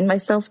of resigned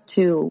myself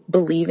to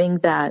believing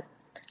that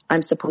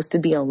I'm supposed to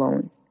be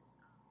alone.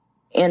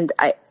 And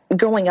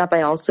growing up,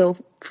 I also,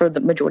 for the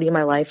majority of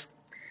my life,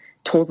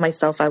 told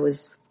myself I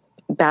was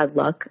bad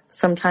luck.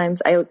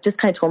 Sometimes I just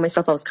kind of told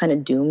myself I was kind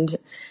of doomed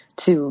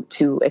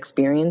to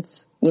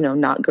experience,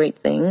 not great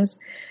things.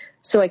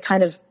 So I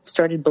kind of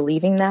started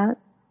believing that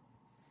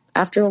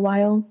after a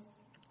while.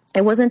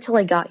 It wasn't until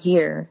I got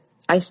here,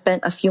 I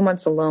spent a few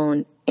months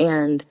alone,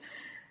 and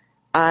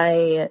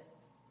the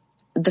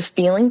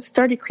feelings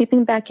started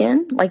creeping back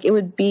in. Like, it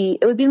would be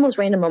the most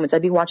random moments.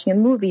 I'd be watching a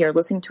movie or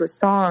listening to a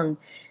song,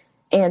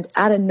 and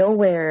out of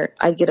nowhere,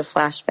 I'd get a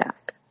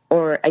flashback,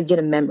 or I'd get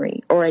a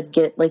memory, or I'd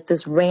get like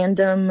this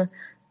random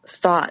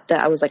thought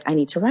that I was like, I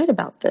need to write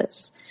about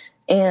this.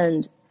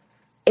 And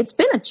it's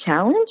been a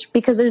challenge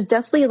because there's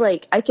definitely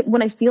like,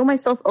 when I feel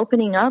myself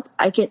opening up,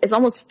 it's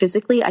almost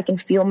physically, I can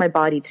feel my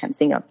body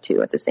tensing up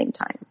too at the same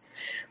time.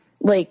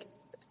 Like,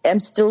 I'm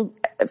still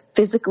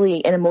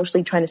physically and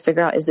emotionally trying to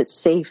figure out, is it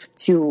safe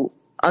to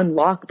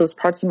unlock those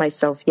parts of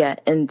myself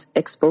yet and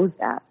expose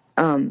that?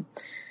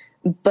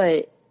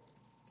 But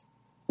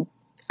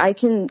I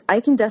can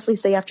definitely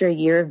say after a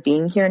year of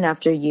being here and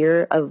after a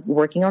year of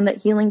working on that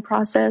healing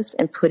process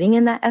and putting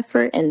in that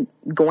effort and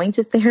going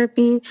to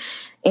therapy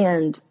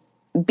and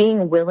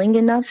being willing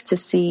enough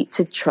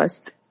to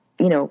trust,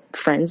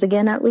 friends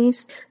again, at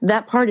least,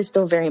 that part is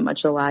still very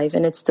much alive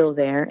and it's still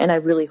there. And I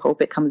really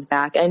hope it comes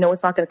back. I know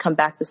it's not going to come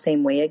back the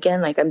same way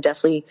again. Like, I'm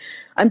definitely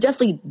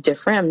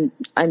different.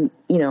 I've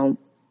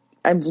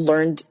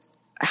learned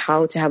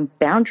how to have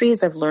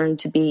boundaries. I've learned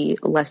to be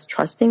less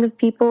trusting of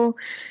people.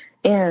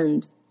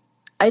 And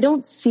I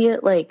don't see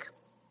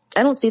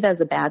that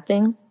as a bad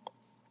thing.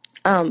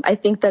 I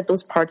think that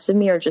those parts of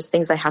me are just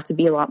things I have to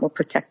be a lot more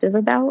protective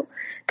about,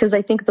 because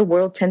I think the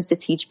world tends to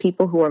teach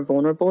people who are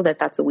vulnerable that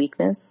that's a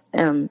weakness.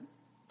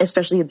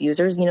 Especially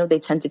abusers, they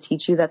tend to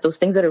teach you that those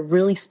things that are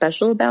really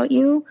special about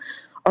you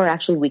are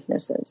actually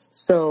weaknesses.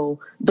 So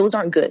those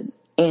aren't good.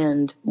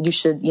 And you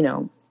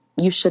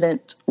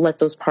shouldn't let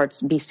those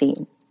parts be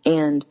seen.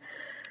 And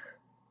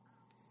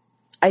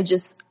I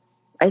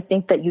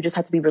think that you just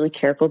have to be really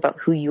careful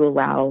about who you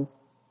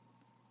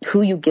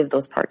give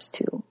those parts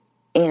to.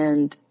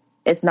 And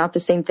it's not the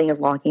same thing as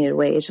locking it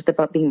away. It's just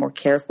about being more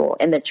careful,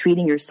 and that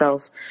treating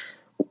yourself,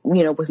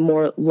 with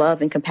more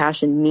love and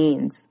compassion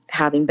means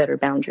having better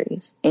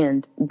boundaries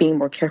and being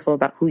more careful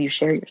about who you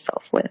share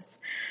yourself with.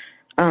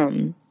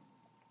 And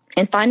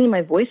finding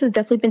my voice has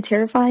definitely been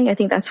terrifying. I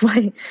think that's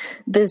why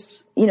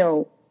this,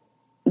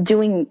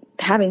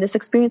 having this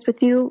experience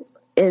with you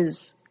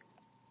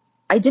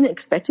I didn't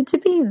expect it to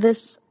be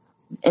this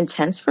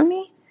intense for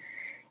me.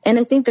 And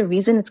I think the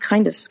reason it's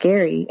kind of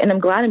scary, and I'm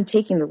glad I'm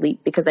taking the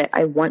leap because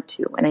I want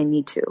to and I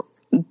need to,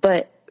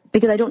 but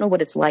because I don't know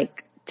what it's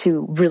like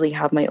to really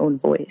have my own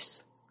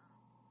voice.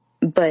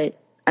 But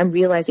I'm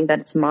realizing that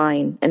it's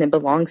mine and it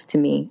belongs to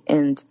me,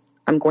 and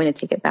I'm going to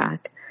take it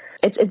back.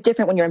 It's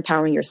different when you're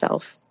empowering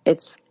yourself.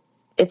 It's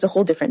a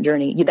whole different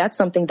journey. That's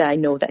something that I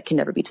know that can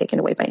never be taken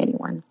away by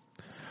anyone.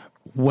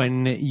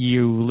 When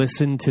you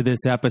listen to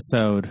this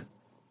episode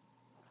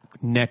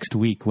next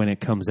week when it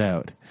comes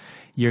out,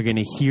 you're going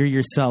to hear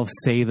yourself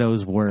say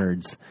those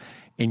words,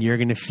 and you're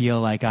going to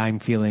feel like I'm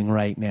feeling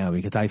right now,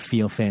 because I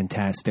feel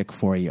fantastic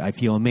for you. I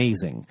feel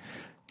amazing.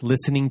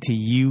 Listening to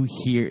you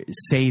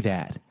say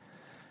that,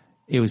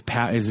 it was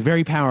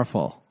very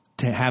powerful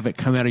to have it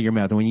come out of your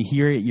mouth. And when you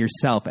hear it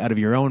yourself out of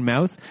your own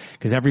mouth,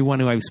 because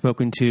everyone who I've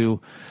spoken to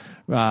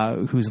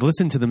who's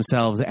listened to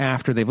themselves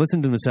after they've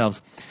listened to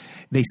themselves,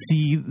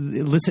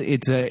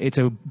 it's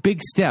a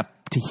big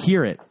step to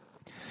hear it.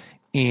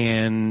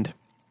 And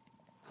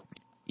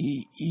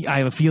I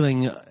have a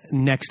feeling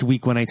next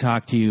week when I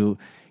talk to you,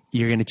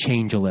 you're going to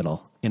change a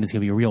little, and it's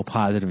going to be a real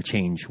positive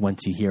change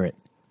once you hear it.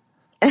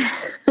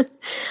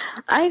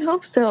 I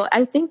hope so.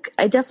 I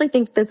definitely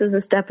think this is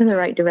a step in the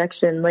right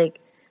direction. Like,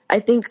 I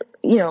think,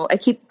 I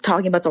keep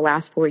talking about the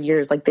last 4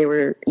 years, like they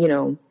were,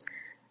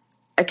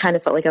 I kind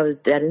of felt like I was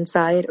dead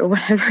inside or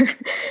whatever.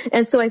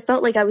 And so I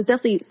felt like I was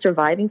definitely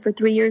surviving for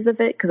 3 years of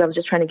it, because I was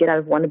just trying to get out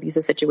of one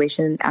abusive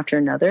situation after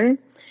another.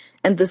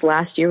 And this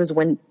last year was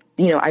when,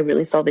 I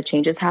really saw the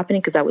changes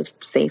happening, because I was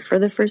safe for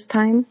the first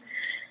time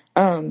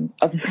in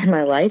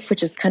my life,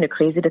 which is kind of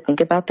crazy to think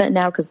about that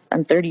now, because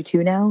I'm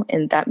 32 now,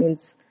 and that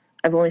means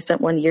I've only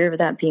spent 1 year of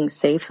that being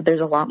safe. So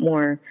there's a lot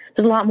more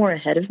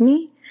ahead of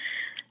me.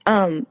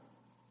 But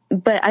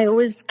I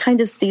always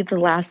kind of see the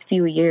last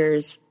few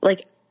years,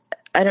 like,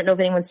 I don't know if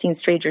anyone's seen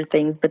Stranger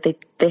Things, but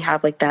they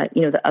have like that,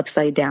 the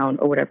upside down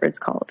or whatever it's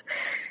called.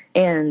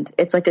 And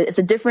it's like it's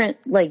a different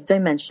like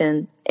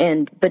dimension,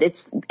 but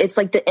it's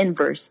like the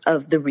inverse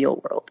of the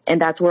real world. And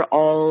that's where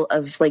all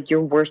of like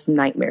your worst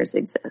nightmares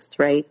exist,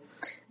 right?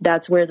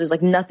 That's where there's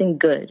like nothing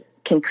good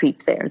can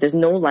creep there. There's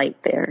no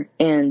light there.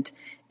 And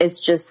it's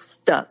just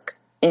stuck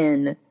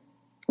in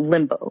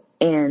limbo.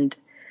 And,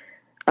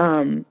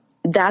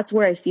 that's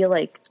where I feel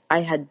like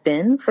I had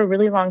been for a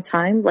really long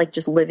time, like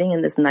just living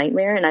in this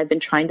nightmare, and I've been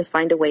trying to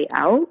find a way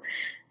out.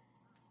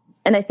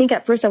 And I think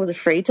at first I was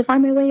afraid to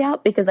find my way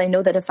out, because I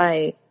know that if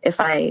I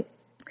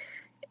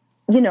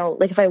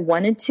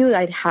wanted to,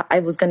 I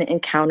was going to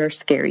encounter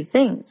scary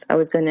things. I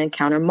was going to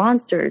encounter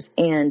monsters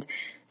and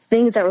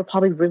things that were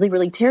probably really,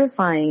 really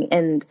terrifying.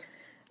 And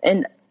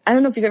I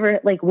don't know if you've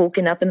ever like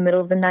woken up in the middle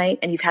of the night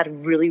and you've had a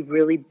really,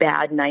 really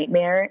bad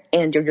nightmare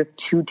and you're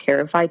too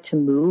terrified to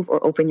move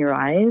or open your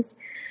eyes,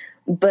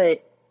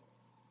 but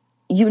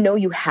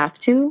you have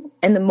to.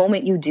 And the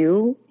moment you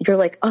do, you're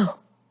like, oh,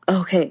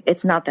 okay,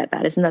 it's not that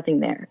bad. It's nothing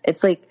there.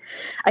 It's like,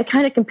 I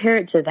kind of compare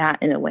it to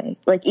that in a way.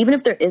 Like, even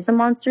if there is a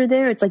monster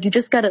there, it's like, you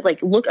just got to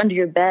like look under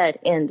your bed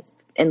and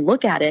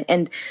look at it.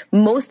 And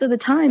most of the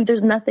time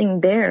there's nothing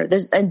there.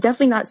 There's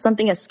definitely not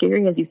something as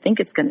scary as you think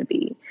it's going to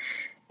be.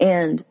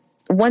 And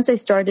once I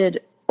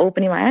started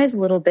opening my eyes a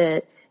little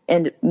bit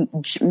and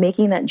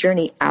making that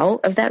journey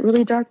out of that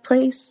really dark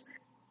place,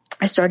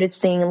 I started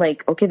seeing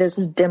like, okay, there's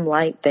this dim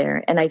light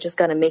there, and I just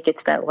got to make it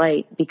to that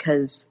light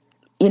because,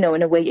 you know,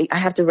 in a way I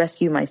have to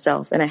rescue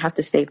myself and I have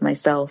to save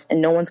myself,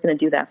 and no one's going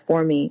to do that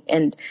for me.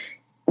 And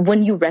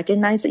when you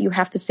recognize that you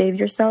have to save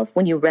yourself,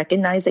 when you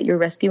recognize that you're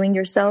rescuing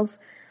yourself,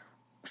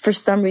 for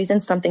some reason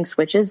something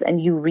switches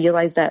and you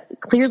realize that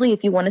clearly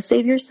if you want to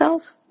save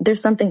yourself,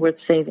 there's something worth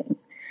saving.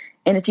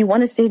 And if you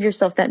want to save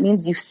yourself, that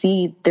means you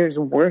see there's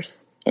worth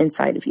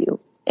inside of you.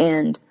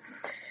 And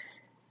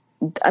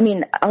I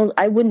mean,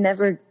 I would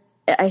never,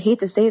 I hate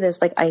to say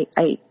this, like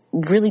I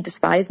really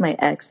despise my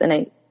ex,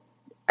 and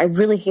I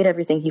really hate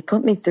everything he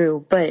put me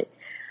through, but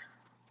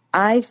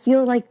I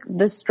feel like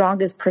the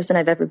strongest person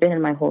I've ever been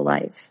in my whole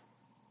life.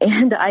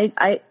 And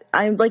I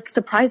like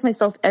surprise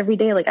myself every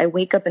day. Like I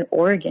wake up in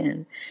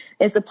Oregon.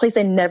 It's a place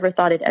I never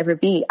thought I'd ever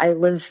be. I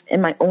live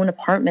in my own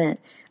apartment.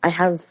 I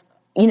have,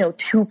 you know,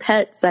 2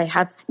 pets. I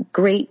have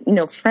great, you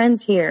know,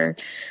 friends here.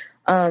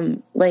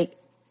 Like,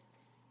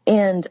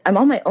 and I'm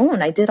on my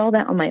own. I did all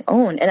that on my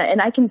own.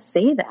 And I can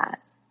say that.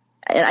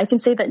 And I can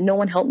say that no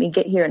one helped me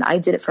get here, and I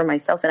did it for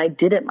myself, and I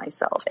did it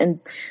myself. And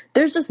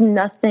there's just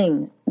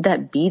nothing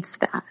that beats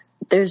that.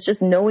 There's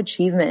just no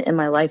achievement in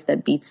my life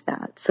that beats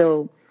that.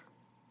 So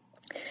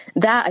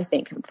that I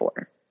thank him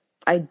for.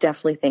 I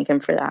definitely thank him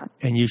for that.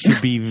 And you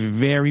should be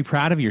very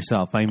proud of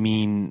yourself. I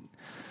mean,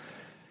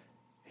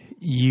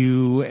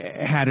 you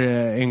had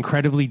an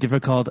incredibly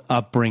difficult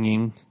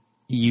upbringing.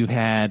 You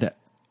had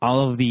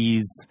all of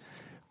these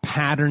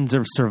patterns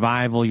of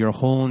survival your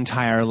whole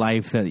entire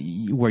life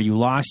where you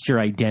lost your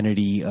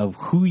identity of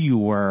who you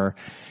were,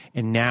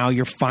 and now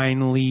you're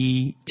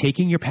finally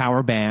taking your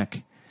power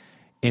back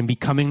and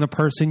becoming the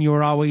person you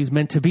were always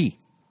meant to be.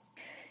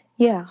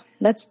 Yeah,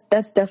 that's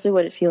definitely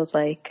what it feels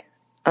like.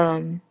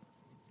 And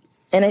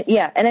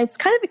it's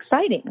kind of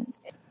exciting.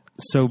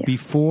 So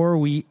before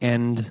we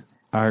end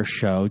our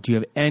show, do you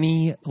have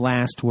any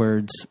last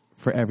words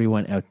for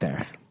everyone out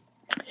there?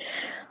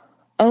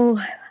 Oh,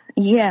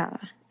 yeah.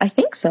 I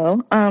think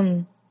so.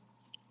 I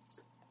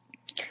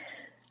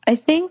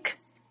think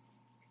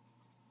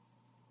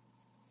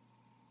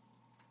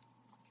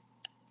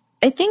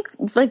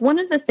like one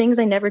of the things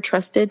I never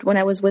trusted when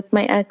I was with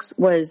my ex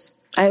was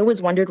I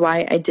always wondered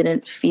why I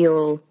didn't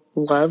feel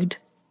loved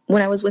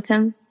when I was with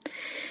him.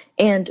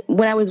 And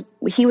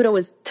he would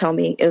always tell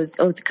me it's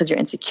because you're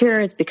insecure.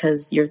 It's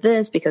because you're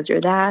this, because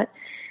you're that.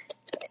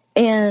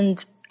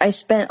 And I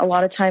spent a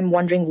lot of time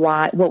wondering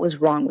what was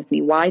wrong with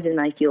me. Why didn't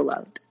I feel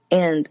loved?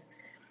 And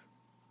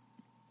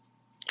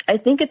I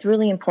think it's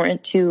really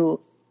important to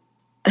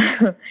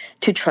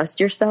trust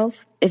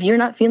yourself. If you're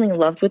not feeling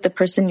loved with the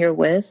person you're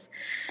with,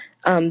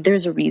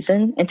 there's a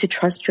reason, and to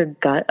trust your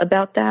gut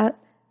about that.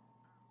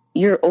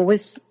 You're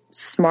always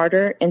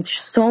smarter and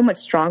so much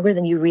stronger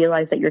than you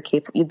realize that you're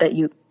capable,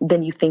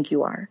 than you think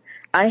you are.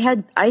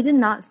 I did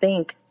not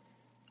think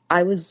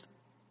I was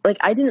like,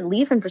 I didn't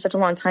leave him for such a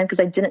long time because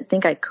I didn't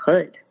think I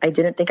could. I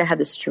didn't think I had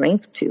the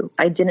strength to.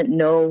 I didn't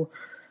know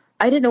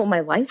what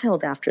my life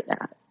held after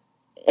that.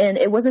 And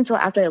it wasn't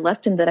until after I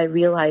left him that I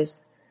realized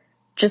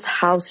just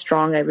how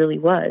strong I really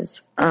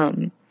was.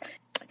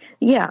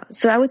 Yeah.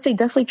 So I would say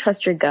definitely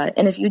trust your gut.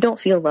 And if you don't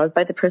feel loved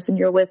by the person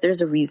you're with,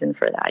 there's a reason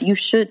for that. You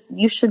should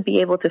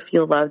be able to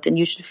feel loved, and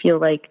you should feel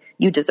like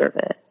you deserve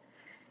it.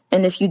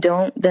 And if you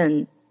don't,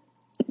 then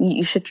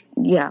you should,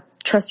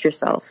 trust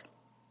yourself.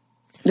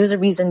 There's a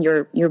reason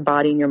your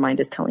body and your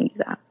mind is telling you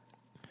that.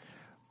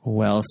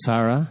 Well,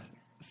 Saarah,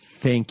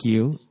 thank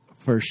you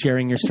for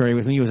sharing your story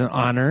with me. It was an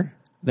honor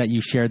that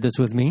you shared this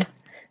with me.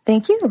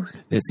 Thank you.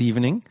 This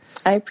evening.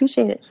 I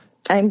appreciate it.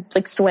 I'm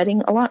like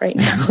sweating a lot right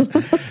now.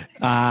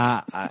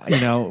 I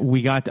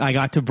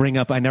got to bring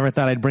up, I never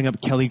thought I'd bring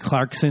up Kelly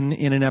Clarkson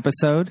in an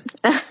episode.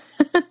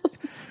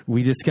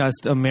 We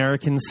discussed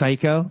American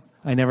Psycho.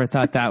 I never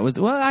thought that was,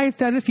 well, I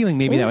had a feeling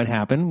maybe that would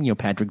happen. You know,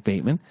 Patrick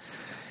Bateman.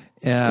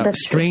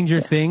 Stranger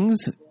Things.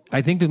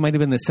 I think this might have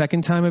been the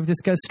second time I've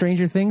discussed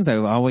Stranger Things.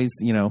 I've always,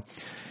 you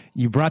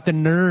brought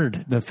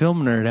the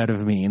film nerd out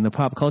of me and the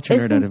pop culture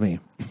nerd out of me.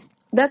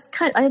 That's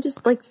I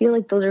just feel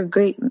like those are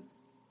great.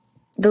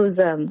 Those,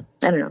 I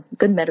don't know,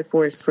 good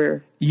metaphors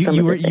for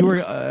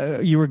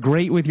you were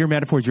great with your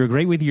metaphors. You were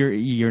great with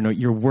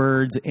your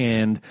words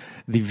and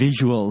the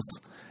visuals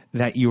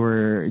that you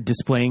were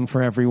displaying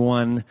for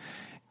everyone.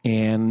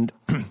 And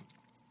I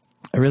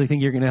really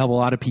think you're going to help a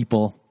lot of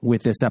people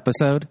with this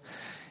episode.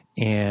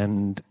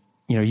 And,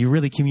 you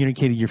really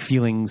communicated your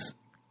feelings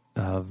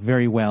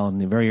very well,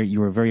 and you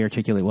were very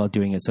articulate while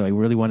doing it. So I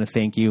really want to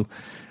thank you,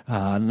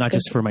 not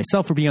just for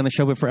myself for being on the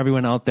show, but for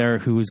everyone out there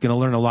who's going to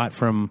learn a lot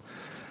from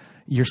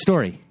your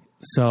story.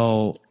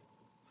 So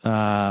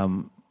I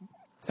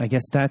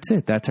guess that's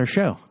it. That's our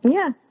show.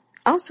 Yeah.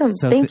 Awesome.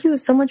 So thank you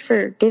so much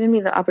for giving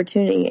me the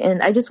opportunity.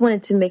 And I just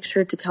wanted to make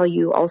sure to tell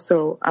you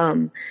also,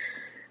 I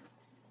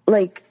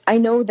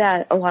know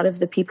that a lot of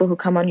the people who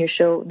come on your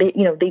show,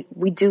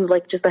 we do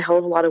just a hell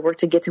of a lot of work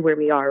to get to where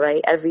we are, right?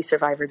 Every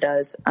survivor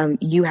does.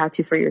 You have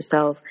to for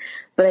yourself.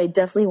 But I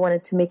definitely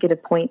wanted to make it a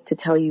point to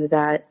tell you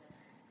that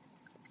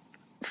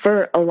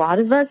for a lot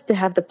of us to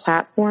have the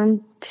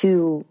platform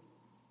to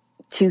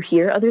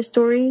hear other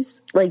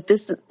stories like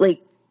this,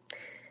 like,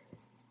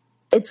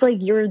 it's like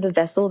you're the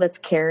vessel that's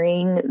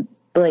carrying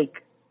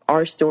like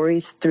our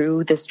stories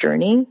through this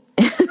journey.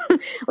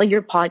 Like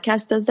your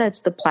podcast does that. It's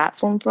the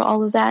platform for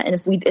all of that.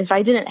 And if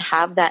I didn't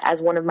have that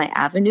as one of my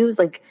avenues,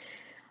 like,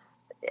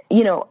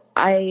 you know,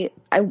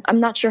 I'm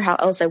not sure how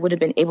else I would have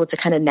been able to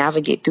kind of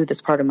navigate through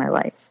this part of my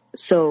life.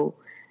 So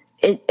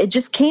it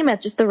just came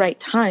at just the right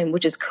time,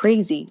 which is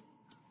crazy.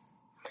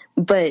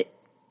 But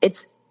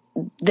it's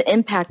the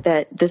impact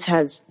that this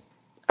has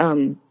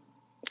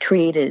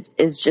created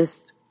is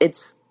just,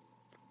 it's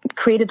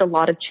created a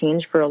lot of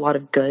change for a lot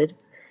of good.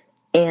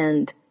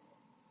 And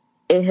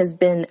it has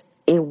been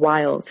a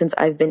while since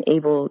I've been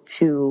able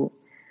to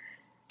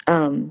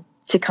come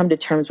to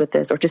terms with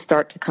this, or to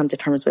start to come to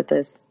terms with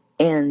this.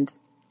 And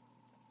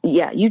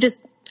yeah,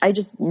 I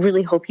just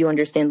really hope you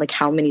understand like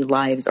how many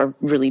lives are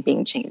really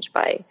being changed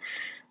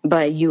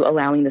by you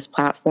allowing this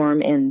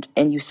platform, and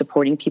you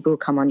supporting people who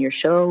come on your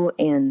show,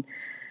 and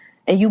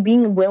you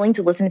being willing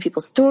to listen to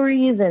people's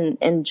stories,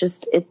 and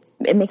just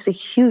it makes a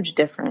huge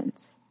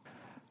difference.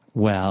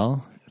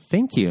 Well,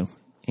 thank you.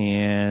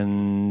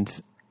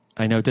 And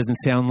I know it doesn't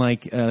sound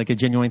like a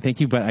genuine thank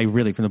you, but I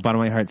really, from the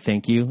bottom of my heart,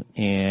 thank you.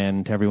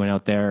 And to everyone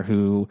out there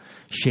who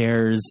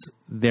shares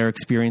their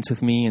experience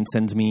with me and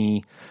sends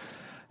me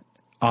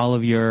all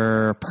of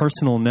your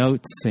personal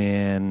notes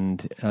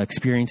and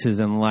experiences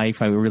in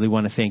life, I really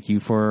want to thank you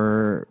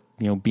for,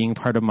 you know, being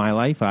part of my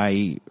life.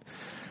 I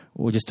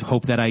will just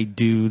hope that I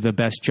do the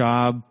best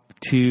job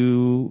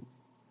to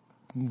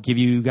give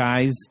you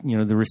guys, you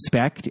know, the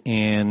respect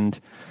and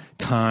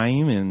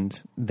time and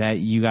that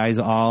you guys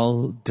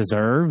all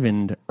deserve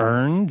and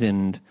earned.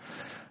 And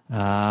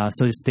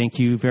so just thank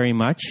you very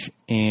much.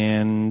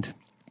 And,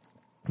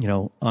 you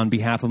know, on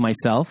behalf of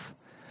myself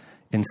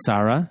and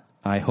Saarah,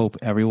 I hope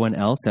everyone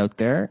else out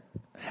there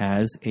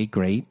has a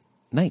great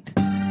night.